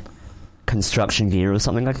like construction gear or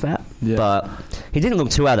something like that, but he didn't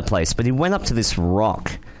look too out of place. But he went up to this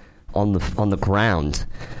rock on the ground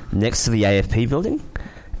next to the AFP building,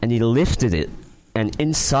 and he lifted it, and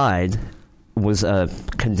inside was a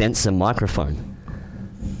condenser microphone,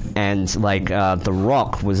 and like the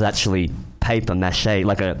rock was actually paper mache,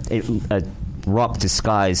 like a rock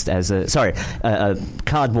disguised as a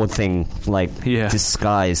cardboard thing, like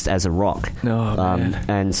disguised as a rock.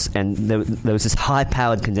 And there was this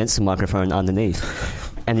high-powered condenser microphone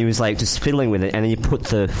underneath, and he was like just fiddling with it, and then he put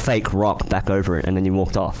the fake rock back over it, and then he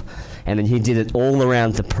walked off. And then he did it all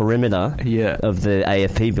around the perimeter of the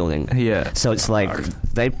AFP building. So it's like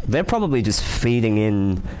they're probably just feeding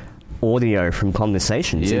in audio from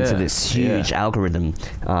conversations into this huge algorithm.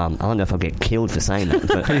 I don't know if I'll get killed for saying that,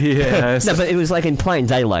 but no, but it was like in plain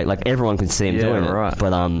daylight, like everyone could see him doing it.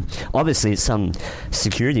 But obviously it's some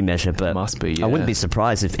security measure. But must be. I wouldn't be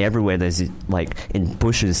surprised if everywhere there's like in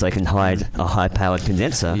bushes they can hide a high-powered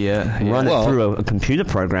condenser, run it through a computer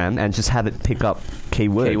program, and just have it pick up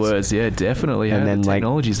keywords. Definitely. And then the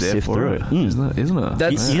technology's there for it, isn't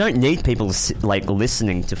it? You don't need people like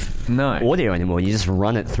listening to audio anymore. You just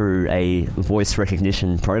run it through a voice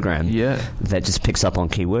recognition program that just picks up on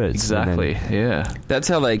keywords. Exactly. That's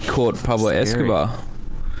how they caught Pablo Escobar.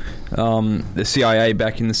 The CIA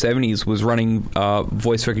back in the 70s was running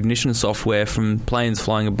voice recognition software from planes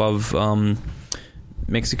flying above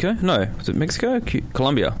Mexico. No, was it Mexico?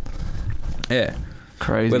 Colombia. Yeah.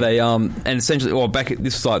 Crazy. Where they and essentially,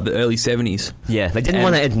 this was like the early 70s. Yeah, they didn't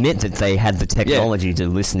want to admit that they had the technology to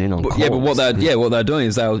listen in on calls. But what they're doing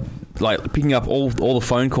is they were like picking up all the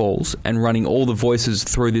phone calls and running all the voices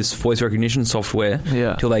through this voice recognition software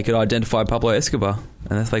till they could identify Pablo Escobar,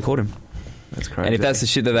 and that's how they caught him. That's crazy. And if that's the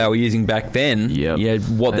shit that they were using back then,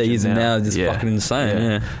 what they're using now is just fucking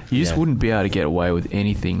insane. You just wouldn't be able to get away with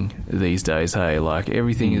anything these days. Hey, like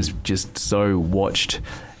everything is just so watched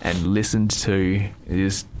and listened to. It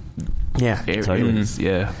is totally.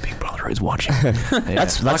 Big Brother. Al-Qaeda is watching.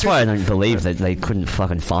 That's why I don't believe that they couldn't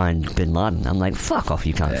fucking find Bin Laden. I'm like, fuck off,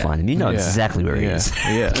 you can't find him. You know exactly where he is.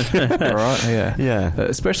 Yeah. Right. Yeah. Yeah.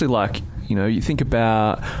 Especially like, you know, you think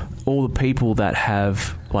about all the people that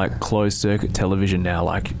have like closed circuit television now,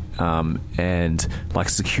 like and like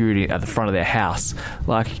security at the front of their house,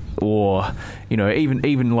 like, or you know,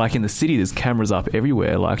 even like in the city, there's cameras up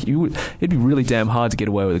everywhere. Like it'd be really damn hard to get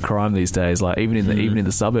away with a crime these days. Like even in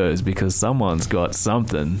the suburbs, because someone's got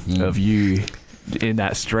something of you in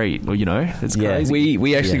that street. Well, you know, it's crazy.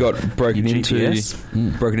 We actually got broken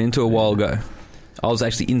into a while ago. I was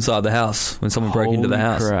actually inside the house when someone broke into the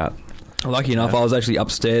house. Crap. Lucky enough, I was actually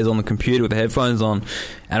upstairs on the computer with the headphones on,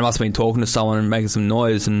 and I must have been talking to someone and making some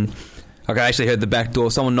noise, and I actually heard the back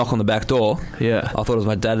door, someone knock on the back door. Yeah. I thought it was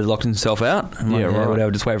my dad had locked himself out. I'm like, right.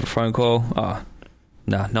 Whatever, just wait for a phone call. Oh,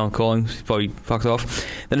 nah, no one calling. He probably fucked off.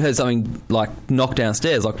 Then I heard something like knock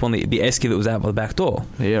downstairs, like one of the esky that was out by the back door.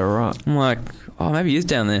 Yeah, right. I'm like, oh, maybe he is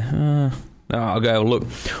down there. I'll go look.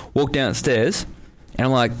 Walk downstairs, and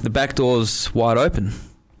I'm like, the back door's wide open.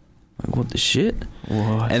 Like, what the shit?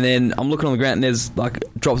 What? And then I'm looking on the ground, and there's like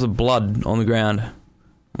drops of blood on the ground.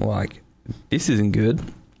 I'm like, this isn't good.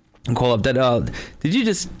 And call up Dad. Did you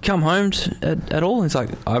just come home at all? And he's like,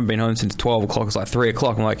 I haven't been home since 12 o'clock. It's like 3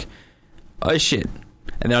 o'clock. I'm like, oh shit.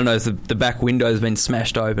 And then I noticed the back window's been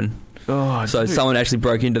smashed open. Oh, so someone actually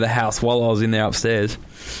broke into the house while I was in there upstairs.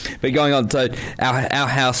 But going on, so our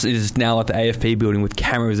house is now like the AFP building with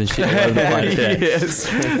cameras and shit all over the place. Yes.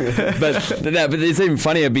 but it's even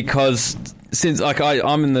funnier because since like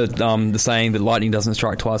I'm in the saying that lightning doesn't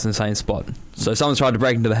strike twice in the same spot. So someone's tried to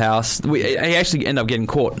break into the house. He actually ended up getting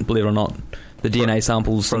caught, believe it or not. The DNA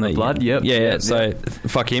samples from the blood. Yep. Yeah. So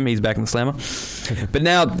fuck him. He's back in the slammer. But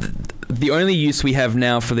now the only use we have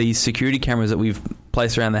now for these security cameras that we've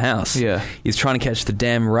placed around the house is trying to catch the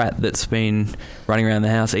damn rat that's been running around the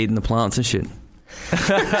house eating the plants and shit.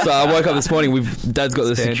 So I woke up this morning. Dad's got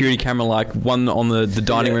the security camera, like one on the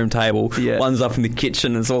dining room table, one's up in the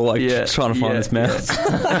kitchen. It's all like trying to find this mouse.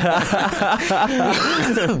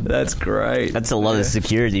 That's great. That's a lot of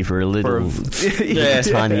security for a little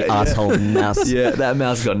tiny asshole mouse. Yeah, that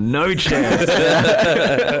mouse got no chance.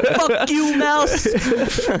 Fuck you, mouse.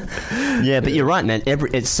 Yeah, but you're right, man.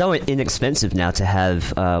 It's so inexpensive now to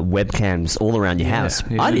have webcams all around your house.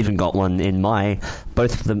 Yeah. I've even got one in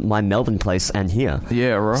both my Melbourne place and here.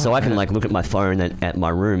 Yeah, right. So I can like look at my phone at my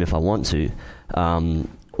room if I want to,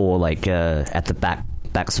 or like at the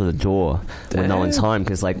back sort of door when no one's home,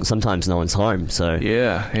 because like sometimes no one's home. So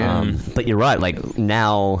but you're right. Like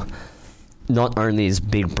now, not only is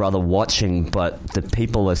Big Brother watching, but the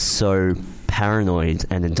people are so paranoid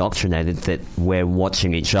and indoctrinated that we're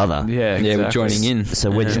watching each other. Yeah, exactly. We're joining in.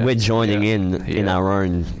 So we're joining in our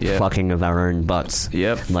own fucking of our own butts.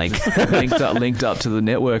 Yep. Like linked up to the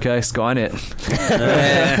network, Skynet.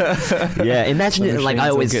 Yeah, imagine it. Like I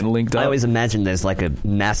always imagine there's like a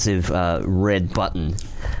massive red button.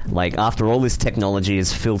 Like after all this technology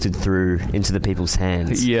is filtered through into the people's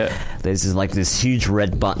hands, there's this huge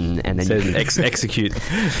red button, and then you can execute.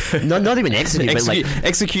 Not even execute, but like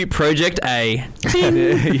execute Project A.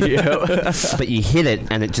 But you hit it,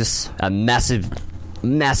 and it just a massive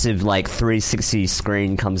like 360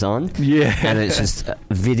 screen comes on, and it's just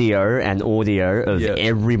video and audio of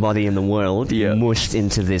everybody in the world mushed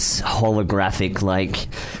into this holographic like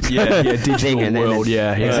digital thing, world.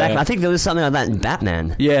 Exactly. I think there was something like that in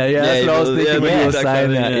Batman. That's what I was thinking when you were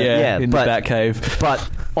saying that. In the Batcave. But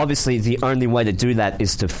obviously, the only way to do that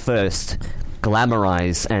is to first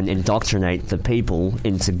glamorize and indoctrinate the people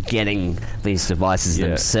into getting these devices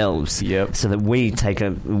themselves, so that we're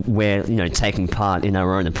taking part in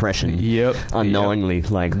our own oppression unknowingly.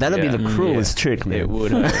 Like that'll be the cruelest trick, man. It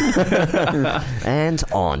would. And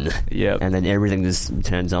on, and then everything just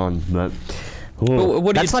turns on. But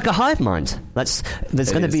that's like a hive mind. There's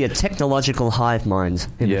going to be a technological hive mind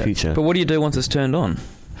in the future. But what do you do once it's turned on?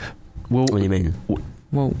 Well, what do you mean?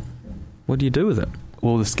 Well, what do you do with it?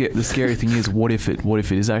 Well, the scary thing is, what if it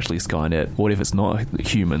is actually Skynet? What if it's not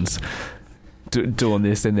humans doing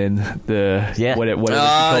this, and then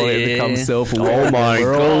whatever it becomes self-aware? Oh my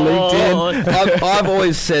We're God. all linked in. I've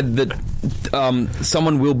always said that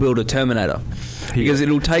someone will build a Terminator, because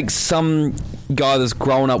it'll take some guy that's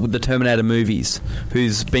grown up with the Terminator movies,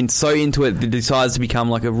 who's been so into it that decides to become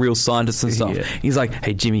like a real scientist and stuff. He's like,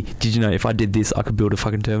 hey Jimmy, did you know if I did this I could build a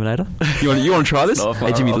fucking Terminator? You want to try this?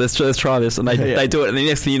 Hey Jimmy, let's try this. And they do it, and the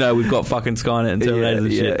next thing you know, we've got fucking Skynet and Terminators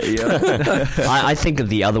and shit. I think of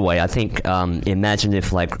the other way. I think imagine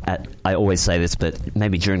if I always say this, but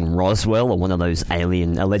maybe during Roswell or one of those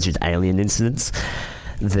alleged alien incidents,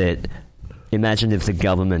 that imagine if the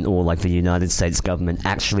government or like the United States government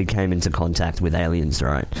actually came into contact with aliens,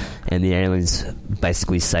 right? And the aliens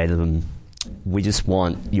basically say to them, we just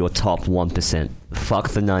want your top 1%. Fuck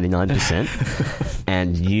the 99%.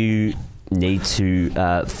 And you need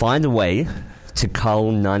to find a way to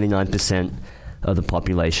cull 99% of the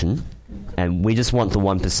population. And we just want the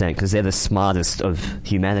 1% because they're the smartest of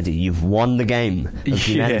humanity. You've won the game of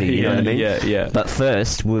humanity, you know what I mean? Yeah. But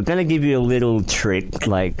first, we're going to give you a little trick,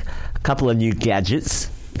 like a couple of new gadgets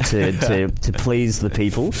to please the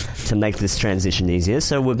people, to make this transition easier.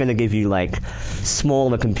 So we're going to give you like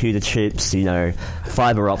smaller computer chips,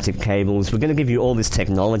 fiber optic cables. We're going to give you all this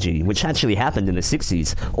technology, which actually happened in the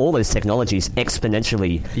 60s. All those technologies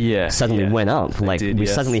exponentially suddenly went up. Like we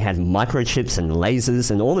suddenly had microchips and lasers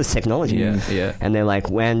and all this technology. Yeah. And they're like,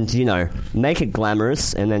 make it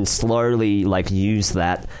glamorous and then slowly like use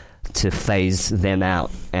that to phase them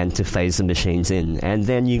out and to phase the machines in, and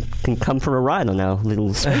then you can come for a ride on our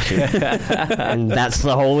little spaceship. And that's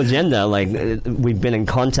the whole agenda. Like, we've been in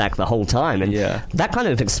contact the whole time, and that kind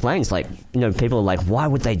of explains, like, people are like, why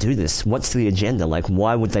would they do this? What's the agenda? Like,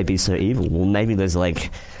 why would they be so evil? Well, maybe there's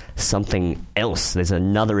like something else. There's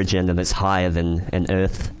another agenda that's higher than an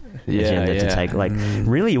Earth agenda to take. Like,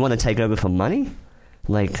 really, you want to take over for money?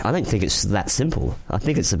 Like, I don't think it's that simple. I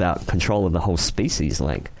think it's about control of the whole species.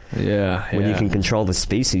 Like, when you can control the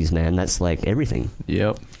species, man, that's like everything.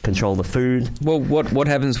 Yep. Control the food. Well, what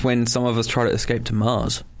happens when some of us try to escape to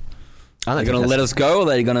Mars? Are they going to let us go, or are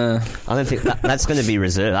they going to... I don't think that's going to be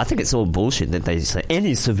reserved. I think it's all bullshit that they say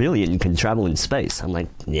any civilian can travel in space. I'm like,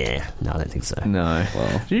 no, I don't think so. No.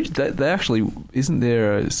 Well, they actually... Isn't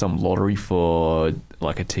there some lottery for,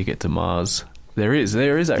 like, a ticket to Mars? There is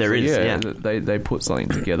actually. They put something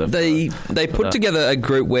together. They put together a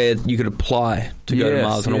group where you could apply to go to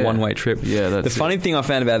Mars on a one-way trip. Yeah, the funny thing I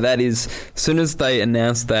found about that is, as soon as they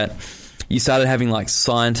announced that, you started having like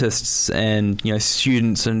scientists and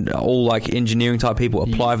students and all like engineering type people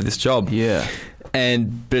apply for this job. Yeah,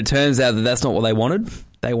 but it turns out that that's not what they wanted.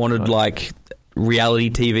 They wanted like reality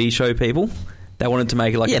TV show people. They wanted to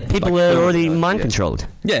make it like people are already mind controlled.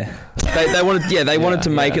 Yeah, they wanted to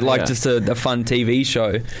make it like just a fun TV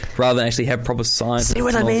show rather than actually have proper science. See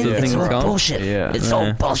what I mean? It's all bullshit. Yeah. It's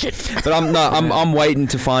all bullshit. But I'm waiting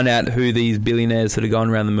to find out who these billionaires that are going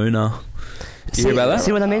around the moon are. You hear about that?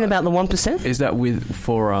 See what I mean about the 1%? Is that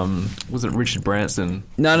was it Richard Branson?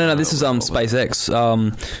 No. This is SpaceX.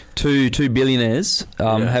 Two billionaires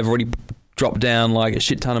have already dropped down like a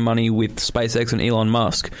shit ton of money with SpaceX and Elon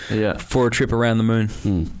Musk for a trip around the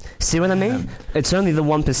moon. See what I mean? It's only the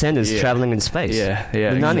 1%ers traveling in space.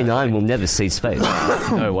 The 99 will never see space.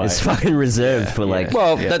 No way. It's fucking reserved for like...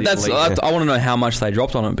 Well, that's... I want to know how much they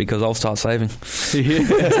dropped on it because I'll start saving.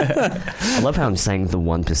 I love how I'm saying the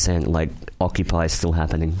 1%, like Occupy is still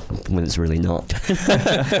happening when it's really not.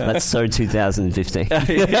 That's so 2015. The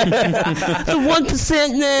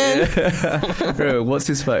 1%, man! Bro, what's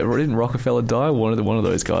his fate? Didn't Rockefeller die? One of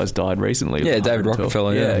those guys died recently. Yeah, David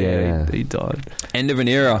Rockefeller. He died. End of an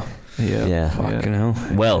era. Yeah. Fucking hell.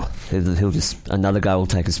 Well, he'll just... Another guy will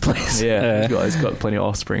take his place. Yeah. He's got plenty of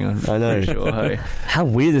offspring, I know. Sure, hey. How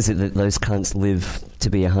weird is it that those cunts live to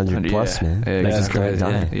be 100 plus, man? Yeah, they just don't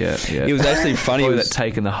die. Yeah. It was actually funny. That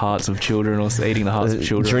taking the hearts of children or eating the hearts of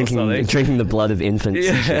children drinking the blood of infants.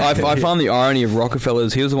 I find the irony of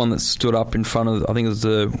Rockefeller's, he was the one that stood up in front of, I think it was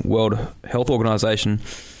the World Health Organization,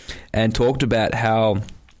 and talked about how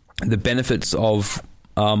the benefits of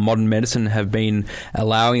modern medicine have been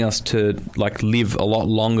allowing us to like live a lot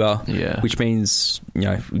longer, which means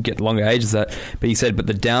get longer ages. But he said, but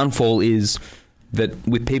the downfall is that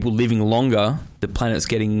with people living longer, the planet's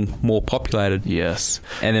getting more populated. Yes.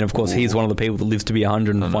 And then, of course, he's one of the people that lives to be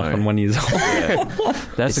 101 years old.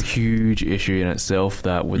 That's a huge issue in itself,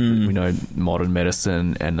 that with modern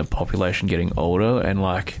medicine and the population getting older. And,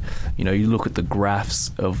 you look at the graphs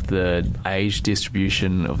of the age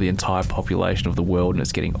distribution of the entire population of the world, and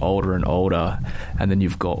it's getting older and older. And then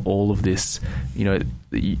you've got all of this, the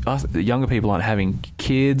younger people aren't having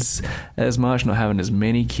kids as much, not having as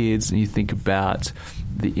many kids. And you think about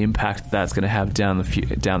the impact that's going to have down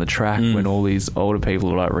the track when all these older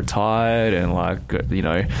people are retired, and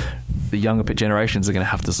the younger generations are going to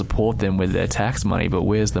have to support them with their tax money. But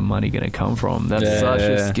where's the money going to come from? That's such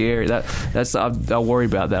a scary. I worry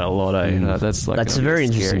about that a lot. That's a very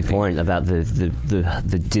interesting point about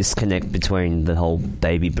the disconnect between the whole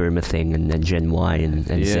baby boomer thing and Gen Y and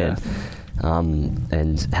Z,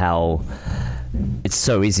 and how it's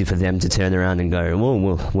so easy for them to turn around and go,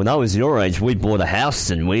 well, when I was your age, we bought a house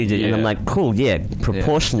and we did. And I'm like, cool, yeah.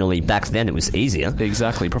 Proportionally, back then it was easier.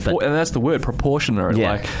 Exactly, and that's the word, proportionate.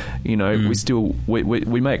 Yeah. Like, you know,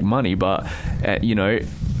 we make money, but you know,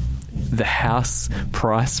 the house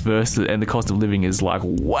price versus and the cost of living is like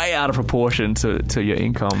way out of proportion to your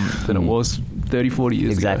income than it was 30, 40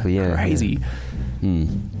 years ago. Exactly, yeah. Crazy.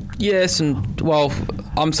 Yes, and well,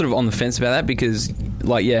 I'm sort of on the fence about that because,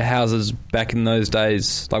 like, yeah, houses back in those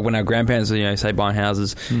days, like when our grandparents were, you know, say buying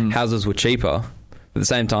houses, houses were cheaper. But at the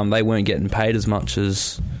same time, they weren't getting paid as much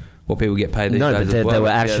as what people get paid these days. No, but as well. there were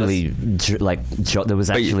actually there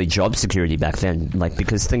was actually job security back then, like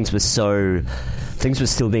because things were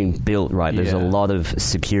still being built, right? There's a lot of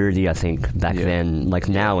security, I think, back then. Like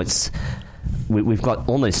now, we've got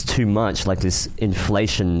almost too much, like this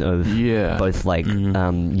inflation of both like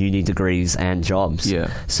uni degrees and jobs. Yeah.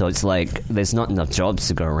 So it's like there's not enough jobs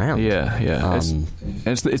to go around. It's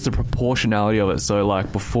the proportionality of it. So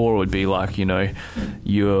like before it would be like, you know,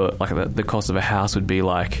 your like the cost of a house would be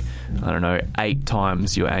like, I don't know, 8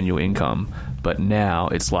 times your annual income. But now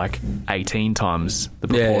it's like 18 times the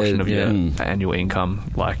proportion of your annual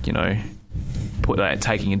income, like, you know, put that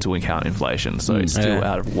taking into account inflation. So it's still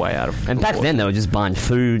way out of And back then they were just buying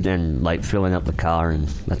food and like filling up the car, and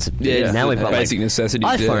that's it. Yeah, now we've got basic like necessities.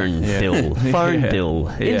 iPhone bill, phone bill,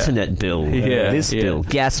 internet bill, this bill,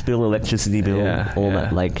 gas bill, electricity bill, all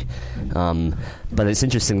that. Like, but it's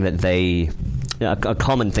interesting that a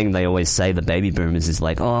common thing they always say, the baby boomers, is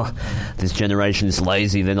like, oh, this generation is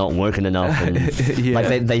lazy, they're not working enough, and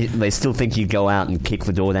like they still think you go out and kick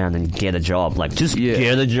the door down and get a job, like just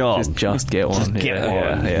get a job, just get one, you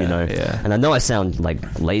know. And I know I sound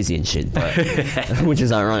like lazy and shit, but which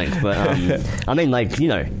is ironic, but I mean, like, you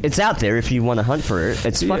know, it's out there if you want to hunt for it.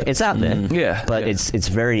 It's out there, but it's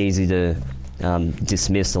very easy to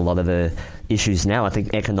dismiss a lot of the issues now. I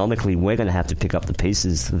think economically we're going to have to pick up the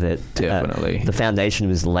pieces that the foundation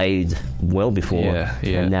was laid well before,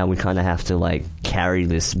 and now we kind of have to like carry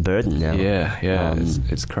this burden now.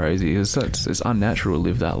 It's crazy. It's unnatural to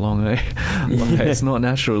live that long. Like, it's not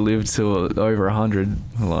natural to live till over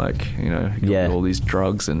 100. Like, you know, all these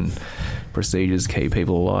drugs and procedures keep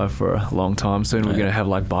people alive for a long time. Soon we're going to have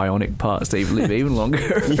like bionic parts to live even longer.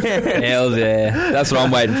 Hell yeah. That's what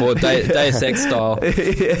I'm waiting for. Deus Ex style.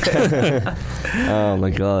 Oh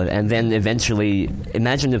my god. And then eventually,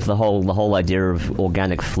 imagine if the whole idea of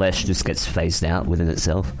organic flesh just gets phased out within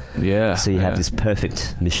itself. So you have this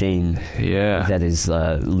perfect machine that is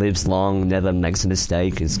lives long, never makes a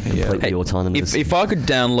mistake, is completely autonomous. If I could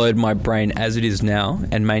download my brain as it is now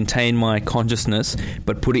and maintain my consciousness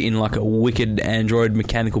but put it in like a wicked android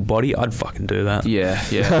mechanical body, I'd fucking do that.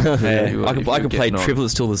 I could play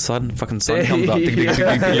triplets till the sun comes up.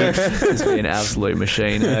 It's be an absolute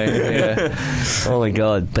machine. Oh my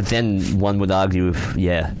god. But then one would argue if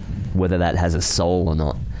whether that has a soul or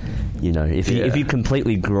not. You know, if you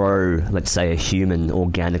completely grow, let's say, a human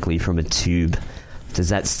organically from a tube, does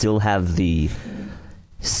that still have the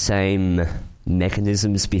same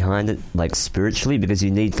mechanisms behind it, like spiritually? Because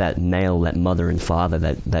you need that mother and father,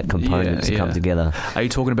 that component to come together. Are you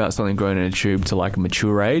talking about something grown in a tube to like a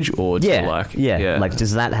mature age, or to like like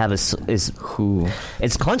does that have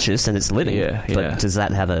it's conscious and it's living, but does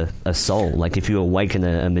that have a soul? Like if you awaken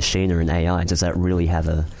a machine or an AI, does that really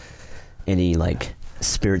have any like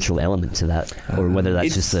spiritual element to that, or whether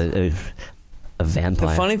that's just a vampire?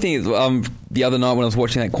 The funny thing is, the other night when I was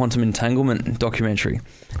watching that quantum entanglement documentary,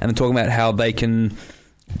 and they're talking about how they can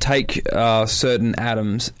take certain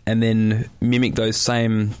atoms and then mimic those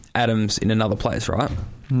same atoms in another place, right?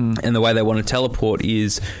 And the way they want to teleport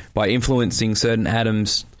is by influencing certain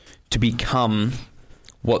atoms to become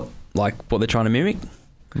what they're trying to mimic.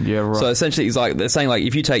 Yeah, right. So essentially, it's like they're saying, like,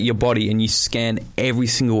 if you take your body and you scan every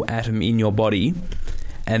single atom in your body,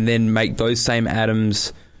 and then make those same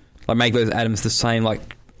atoms. Like make those atoms the same,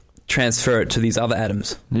 like transfer it to these other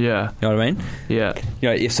atoms. Yeah. You know what I mean? Yeah. You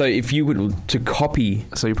know, so if you were to copy...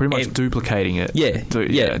 So you're pretty much duplicating it. Yeah.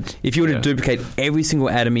 If you were to duplicate every single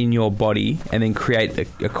atom in your body and then create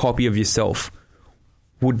a copy of yourself,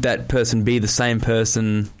 would that person be the same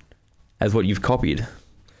person as what you've copied?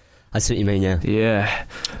 I see what you mean, Yeah.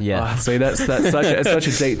 Yeah. See, that's such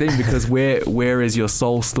a deep thing, because where is your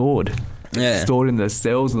soul stored? Stored in the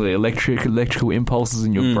cells and the electrical impulses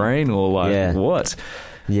in your brain, or like what?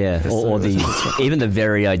 Yeah, or even the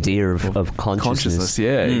very idea of consciousness.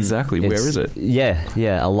 Exactly. Where is it?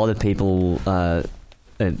 A lot of people, a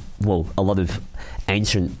lot of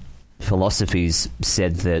ancient philosophies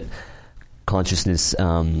said that consciousness,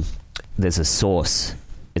 there's a source.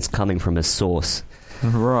 It's coming from a source.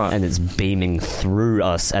 Right. and it's beaming through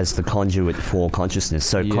us as the conduit for consciousness.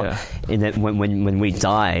 So in that when we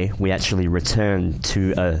die, we actually return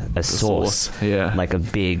to a source, like a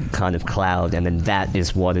big kind of cloud, and then that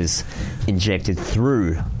is what is injected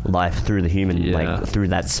through life, through the human, like through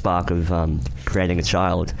that spark of creating a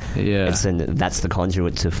child. That's the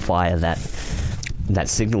conduit to fire that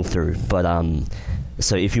signal through. But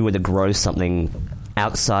so if you were to grow something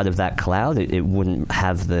outside of that cloud, it wouldn't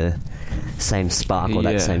have the same spark or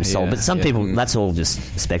that same soul. But some people, that's all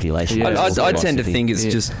just speculation. I tend to think it's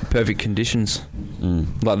just perfect conditions.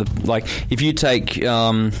 Like if you take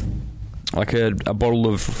like a bottle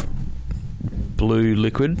of blue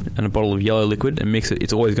liquid and a bottle of yellow liquid and mix it,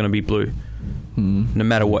 it's always going to be blue. No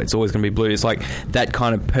matter what, it's always going to be blue. It's like that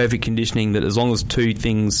kind of perfect conditioning that as long as two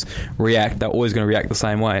things react, they're always going to react the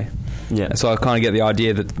same way. So I kind of get the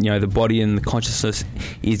idea that, you know, the body and the consciousness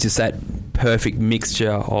is just that perfect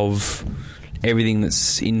mixture of everything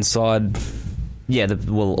that's inside.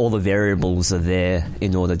 All the variables are there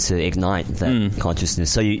in order to ignite that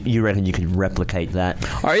consciousness. So you reckon you could replicate that?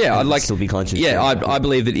 Oh yeah, I'd like still be conscious. Yeah, I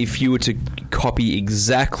believe that if you were to copy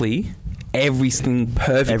exactly everything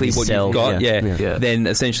perfectly Every what cell, you've got, Yeah. then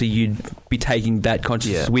essentially you'd be taking that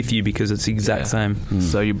consciousness with you because it's the exact same.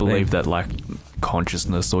 So you believe that like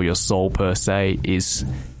consciousness or your soul per se is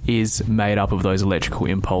made up of those electrical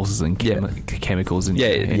impulses and chemicals in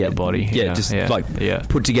your body.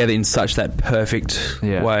 Put together in such that perfect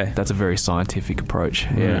way. That's a very scientific approach,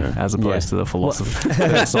 as opposed to the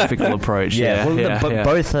philosophical approach.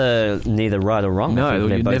 Both are neither right or wrong. No,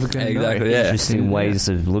 they're you're both never going to know. interesting ways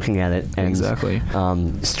of looking at it. And, exactly.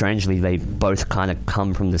 Strangely, they both kind of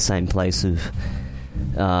come from the same place of,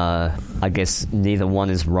 I guess, neither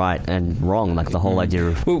one is right and wrong. Like the whole idea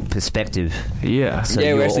of perspective. Yeah. So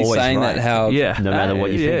we're actually always saying right. that how no matter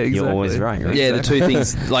what you think, exactly. you're always right. Yeah, the two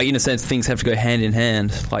things, like in a sense, things have to go hand in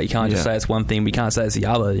hand. Like you can't just say it's one thing, but you can't say it's the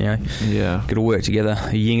other. You know, got to work together,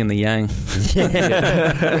 the yin and the yang.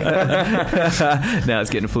 Now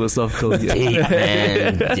it's getting philosophical. Deep,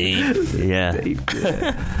 man, deep.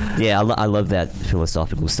 I love that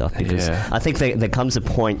philosophical stuff because I think there comes a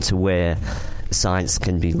point to where science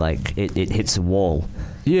can be like it hits a wall.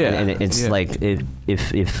 And it's like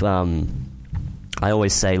if I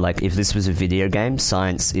always say, like, if this was a video game,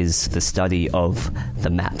 science is the study of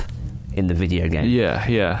the map in the video game.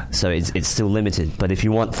 So it's still limited. But if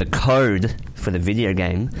you want the code for the video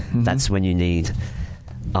game, that's when you need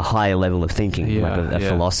a higher level of thinking, like a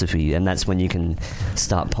philosophy, and that's when you can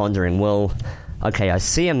start pondering, well, okay, I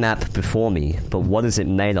see a map before me, but what is it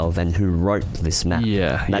made of and who wrote this map?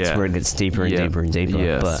 That's where it gets deeper and deeper and deeper.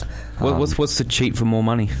 Yes. But what's the cheat for more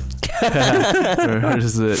money?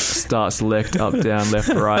 Does it start, select, up, down, left,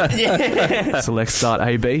 right? Select, start,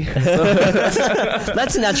 A, B.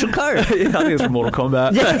 that's an actual code. I think it's from Mortal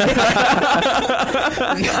Kombat.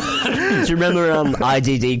 Do you remember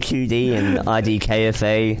IDDQD and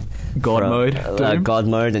IDKFA? God mode. God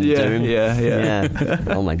mode and Doom. Yeah.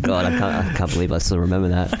 Oh my god, I can't believe I still remember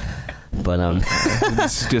that. But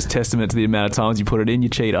it's just testament to the amount of times you put it in, you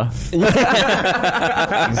cheater. Exactly,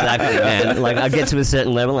 man. Like I get to a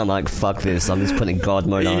certain level, I'm like, fuck this. I'm just putting God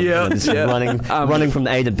mode on. I'm just running from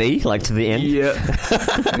A to B, like to the end.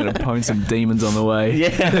 I'm gonna pwn some demons on the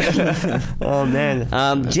way. Oh man.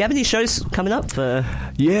 Do you have any shows coming up? So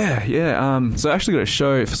I actually got a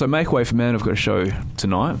show. So Make Way for Man, I've got a show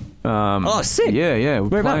tonight. Sick.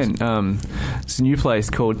 We're playing it's a new place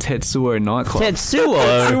called Tetsuo Nightclub.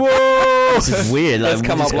 Tetsuo. This is weird. That's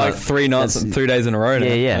come up like 3 nights and 3 days in a row now.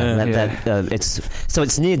 It's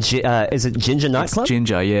near. Is it Ginger Nightclub? It's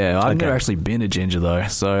Ginger. I've never actually been to Ginger though,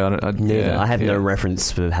 so I have no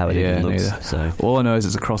reference for how it even looks. Neither. So all I know is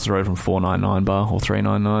it's across the road from 499 Bar or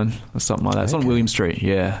 399 or something like that. It's on William Street.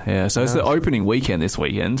 So it's the opening weekend this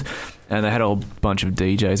weekend, and they had a whole bunch of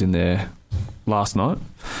DJs in there last night,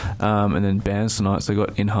 and then bands tonight. So they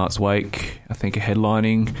got In Heart's Wake, I think,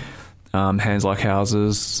 headlining, Hands Like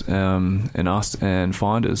Houses, and us and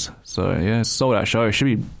Finders. So it's a sold out show. It should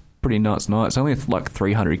be pretty nuts night. It's only like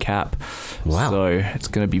 300 cap. Wow. So it's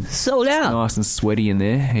going to be sold out. Nice and sweaty in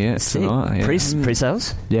there. Tonight.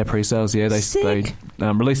 Pre-sales? Yeah, pre-sales. Yeah, they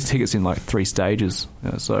released tickets in like 3 stages.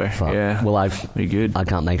 Well, pretty good. I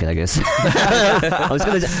can't make it, I guess. I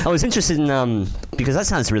was interested in because that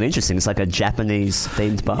sounds really interesting. It's like a Japanese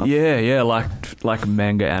themed bar. Yeah, like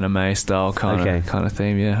manga anime style kind of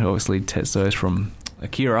theme. Yeah, obviously Tetsuo's from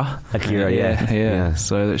Akira, yeah.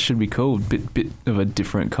 So that should be cool. Bit of a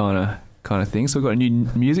different kind of thing. So we've got a new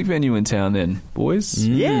music venue in town, then, boys.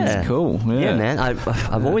 Yeah, it's cool. Yeah, man.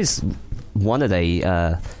 I've always wanted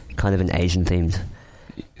a kind of an Asian themed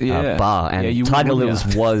bar, and you Tiger would, Lil's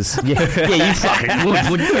was you fucking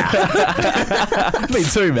would. Me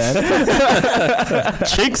too, man.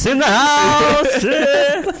 Chicks in the house.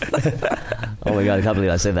 Oh my god, I can't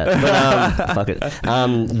believe I said that. But fuck it.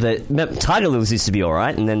 Tiger Lil's used to be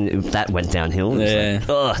alright, and then that went downhill. It was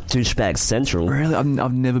like, douchebag central. Really,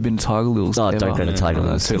 I've never been to Tiger Lil's. Oh, ever. don't go to Tiger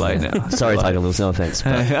Lil's. Too late now. Sorry, Tiger Lil's, no offense.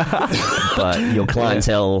 But your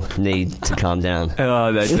clientele need to calm down.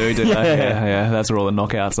 Oh, they do they? Yeah. That's where all the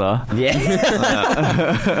knockouts are. Yeah.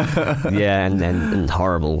 Yeah, and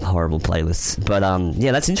horrible playlists. But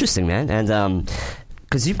yeah, that's interesting, man. And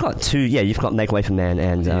because you've got you've got Make Way for Man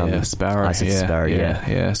and Sparrow. I said Sparrow,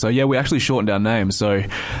 yeah. So we actually shortened our name. So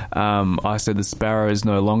I said the Sparrow is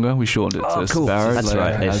no longer. We shortened it to cool. Sparrow. That's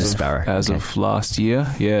right. As of Sparrow. Of last year.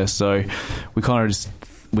 Yeah. So we kind of just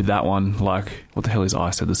with that one, like, what the hell is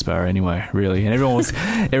I said the Sparrow anyway? Really, and everyone was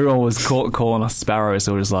calling us Sparrow,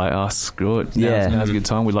 so we're just like, oh, screw it. Now's a good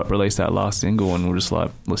time. We released that last single, and we're just like,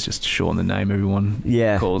 let's just shorten the name. Everyone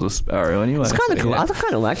calls us Sparrow anyway. It's kind of cool. I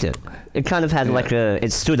kind of liked it. It kind of had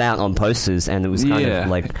it stood out on posters, and it was kind of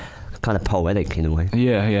like kind of poetic in a way.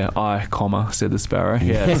 I said the Sparrow.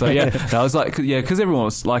 So I was like, because everyone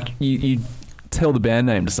was like, you tell the band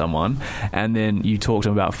name to someone, and then you talk to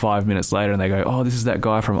them about 5 minutes later, and they go, "Oh, this is that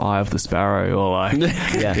guy from Eye of the Sparrow," or like,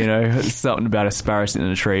 something about a sparrow sitting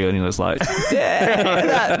in a tree, and he was like,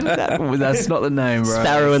 that's not the name, bro.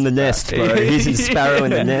 Sparrow in the nest, bro. He's a sparrow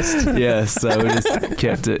in the nest. So we just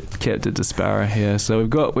kept it to Sparrow. So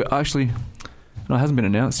it hasn't been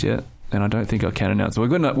announced yet, and I don't think I can announce it. We've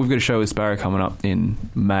got a show with Sparrow coming up in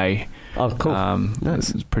May. Oh, cool. Nice.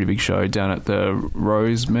 It's a pretty big show down at the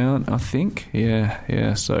Rosemount, I think.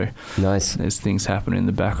 Yeah. So nice. There's things happening in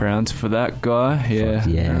the background for that guy. Yeah.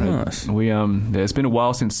 Nice. We it's been a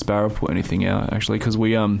while since Sparrow put anything out, actually, because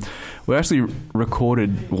we actually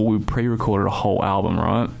we pre-recorded a whole album,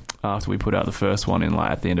 right, after we put out the first one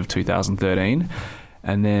at the end of 2013,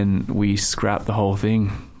 and then we scrapped the whole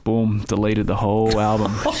thing. Boom, deleted the whole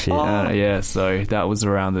album. Shit. So that was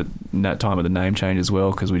around that time of the name change as well,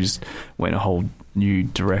 because we just went a whole new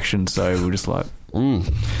direction. So we were just like,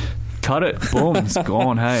 cut it, boom, it's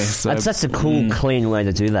gone. Hey, so that's such a cool, clean way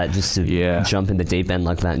to do that. Just to jump in the deep end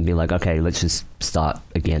like that and be like, okay, let's just start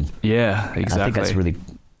again. Yeah, exactly. I think that's really.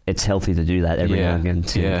 It's healthy to do that every now and again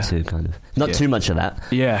to kind of not too much of that.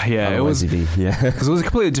 It was because it was a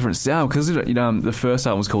completely different sound. Because the first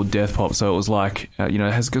album was called Death Pop, so it was like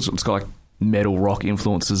it's got like metal rock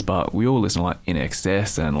influences, but we all listen to like In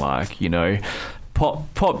Excess and like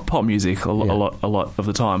pop music a lot of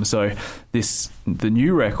the time. So the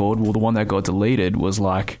new record, the one that got deleted, was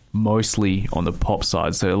like mostly on the pop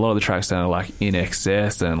side. So a lot of the tracks sounded like In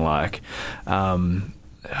Excess and like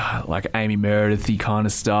Amy Meredith-y kind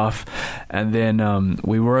of stuff. And then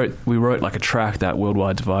we wrote like a track, that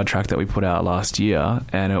Worldwide Divide track that we put out last year,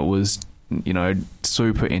 and it was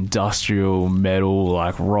super industrial metal,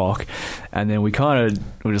 like rock. And then we kind of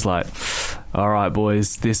were just like, all right,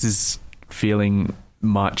 boys, this is feeling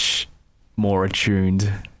much more attuned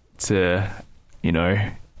to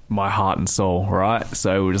my heart and soul, right?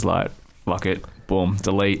 So we're just like, fuck it, boom,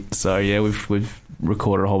 delete. So we've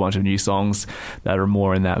recorded a whole bunch of new songs that are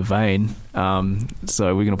more in that vein.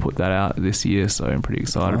 So we're going to put that out this year. So I'm pretty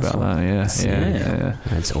excited about that. Yeah.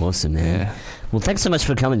 That's awesome, man. Yeah. Well, thanks so much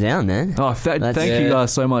for coming down, man. Oh, thank you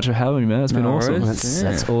guys so much for having me, man. It's been awesome.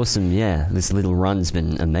 That's awesome. Yeah, this little run's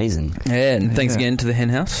been amazing. Yeah, and thanks again to the Hen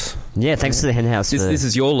House. Yeah, thanks to the Hen House. This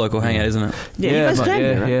is your local hangout, isn't it?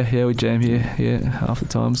 Yeah, we jam here. Yeah, half the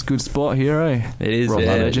time. It's a good spot here, eh? It is. Rob's a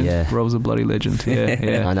legend. Yeah. Rob's a bloody legend.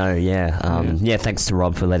 Yeah. I know. Yeah. Thanks to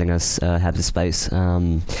Rob for letting us have the space.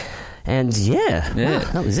 And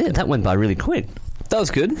that was it. That went by really quick. That was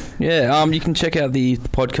good. Yeah. You can check out the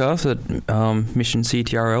podcast at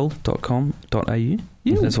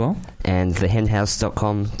missionctrl.com.au as well. And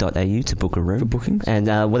thehenhouse.com.au to book a room. For bookings. And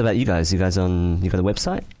what about you guys? You got a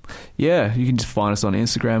website? Yeah, you can just find us on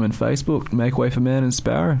Instagram and Facebook. Make Way for Man and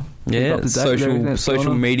Sparrow. Yeah,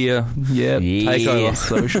 social media. Yeah, take over.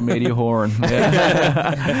 Social media whoring.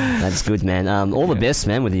 Yeah. That's good, man. All the best,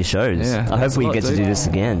 man, with your shows. Yeah, I hope we get to do this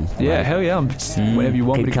again. Yeah, hell yeah. Whenever you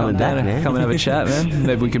want me to come down and come and have a chat, man.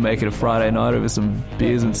 Maybe we can make it a Friday night over some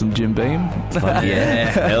beers and some Jim Beam. Yeah,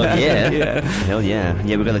 hell yeah. Hell yeah.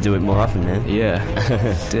 Yeah, we're going to do it more often, man. Yeah.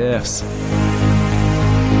 Defs.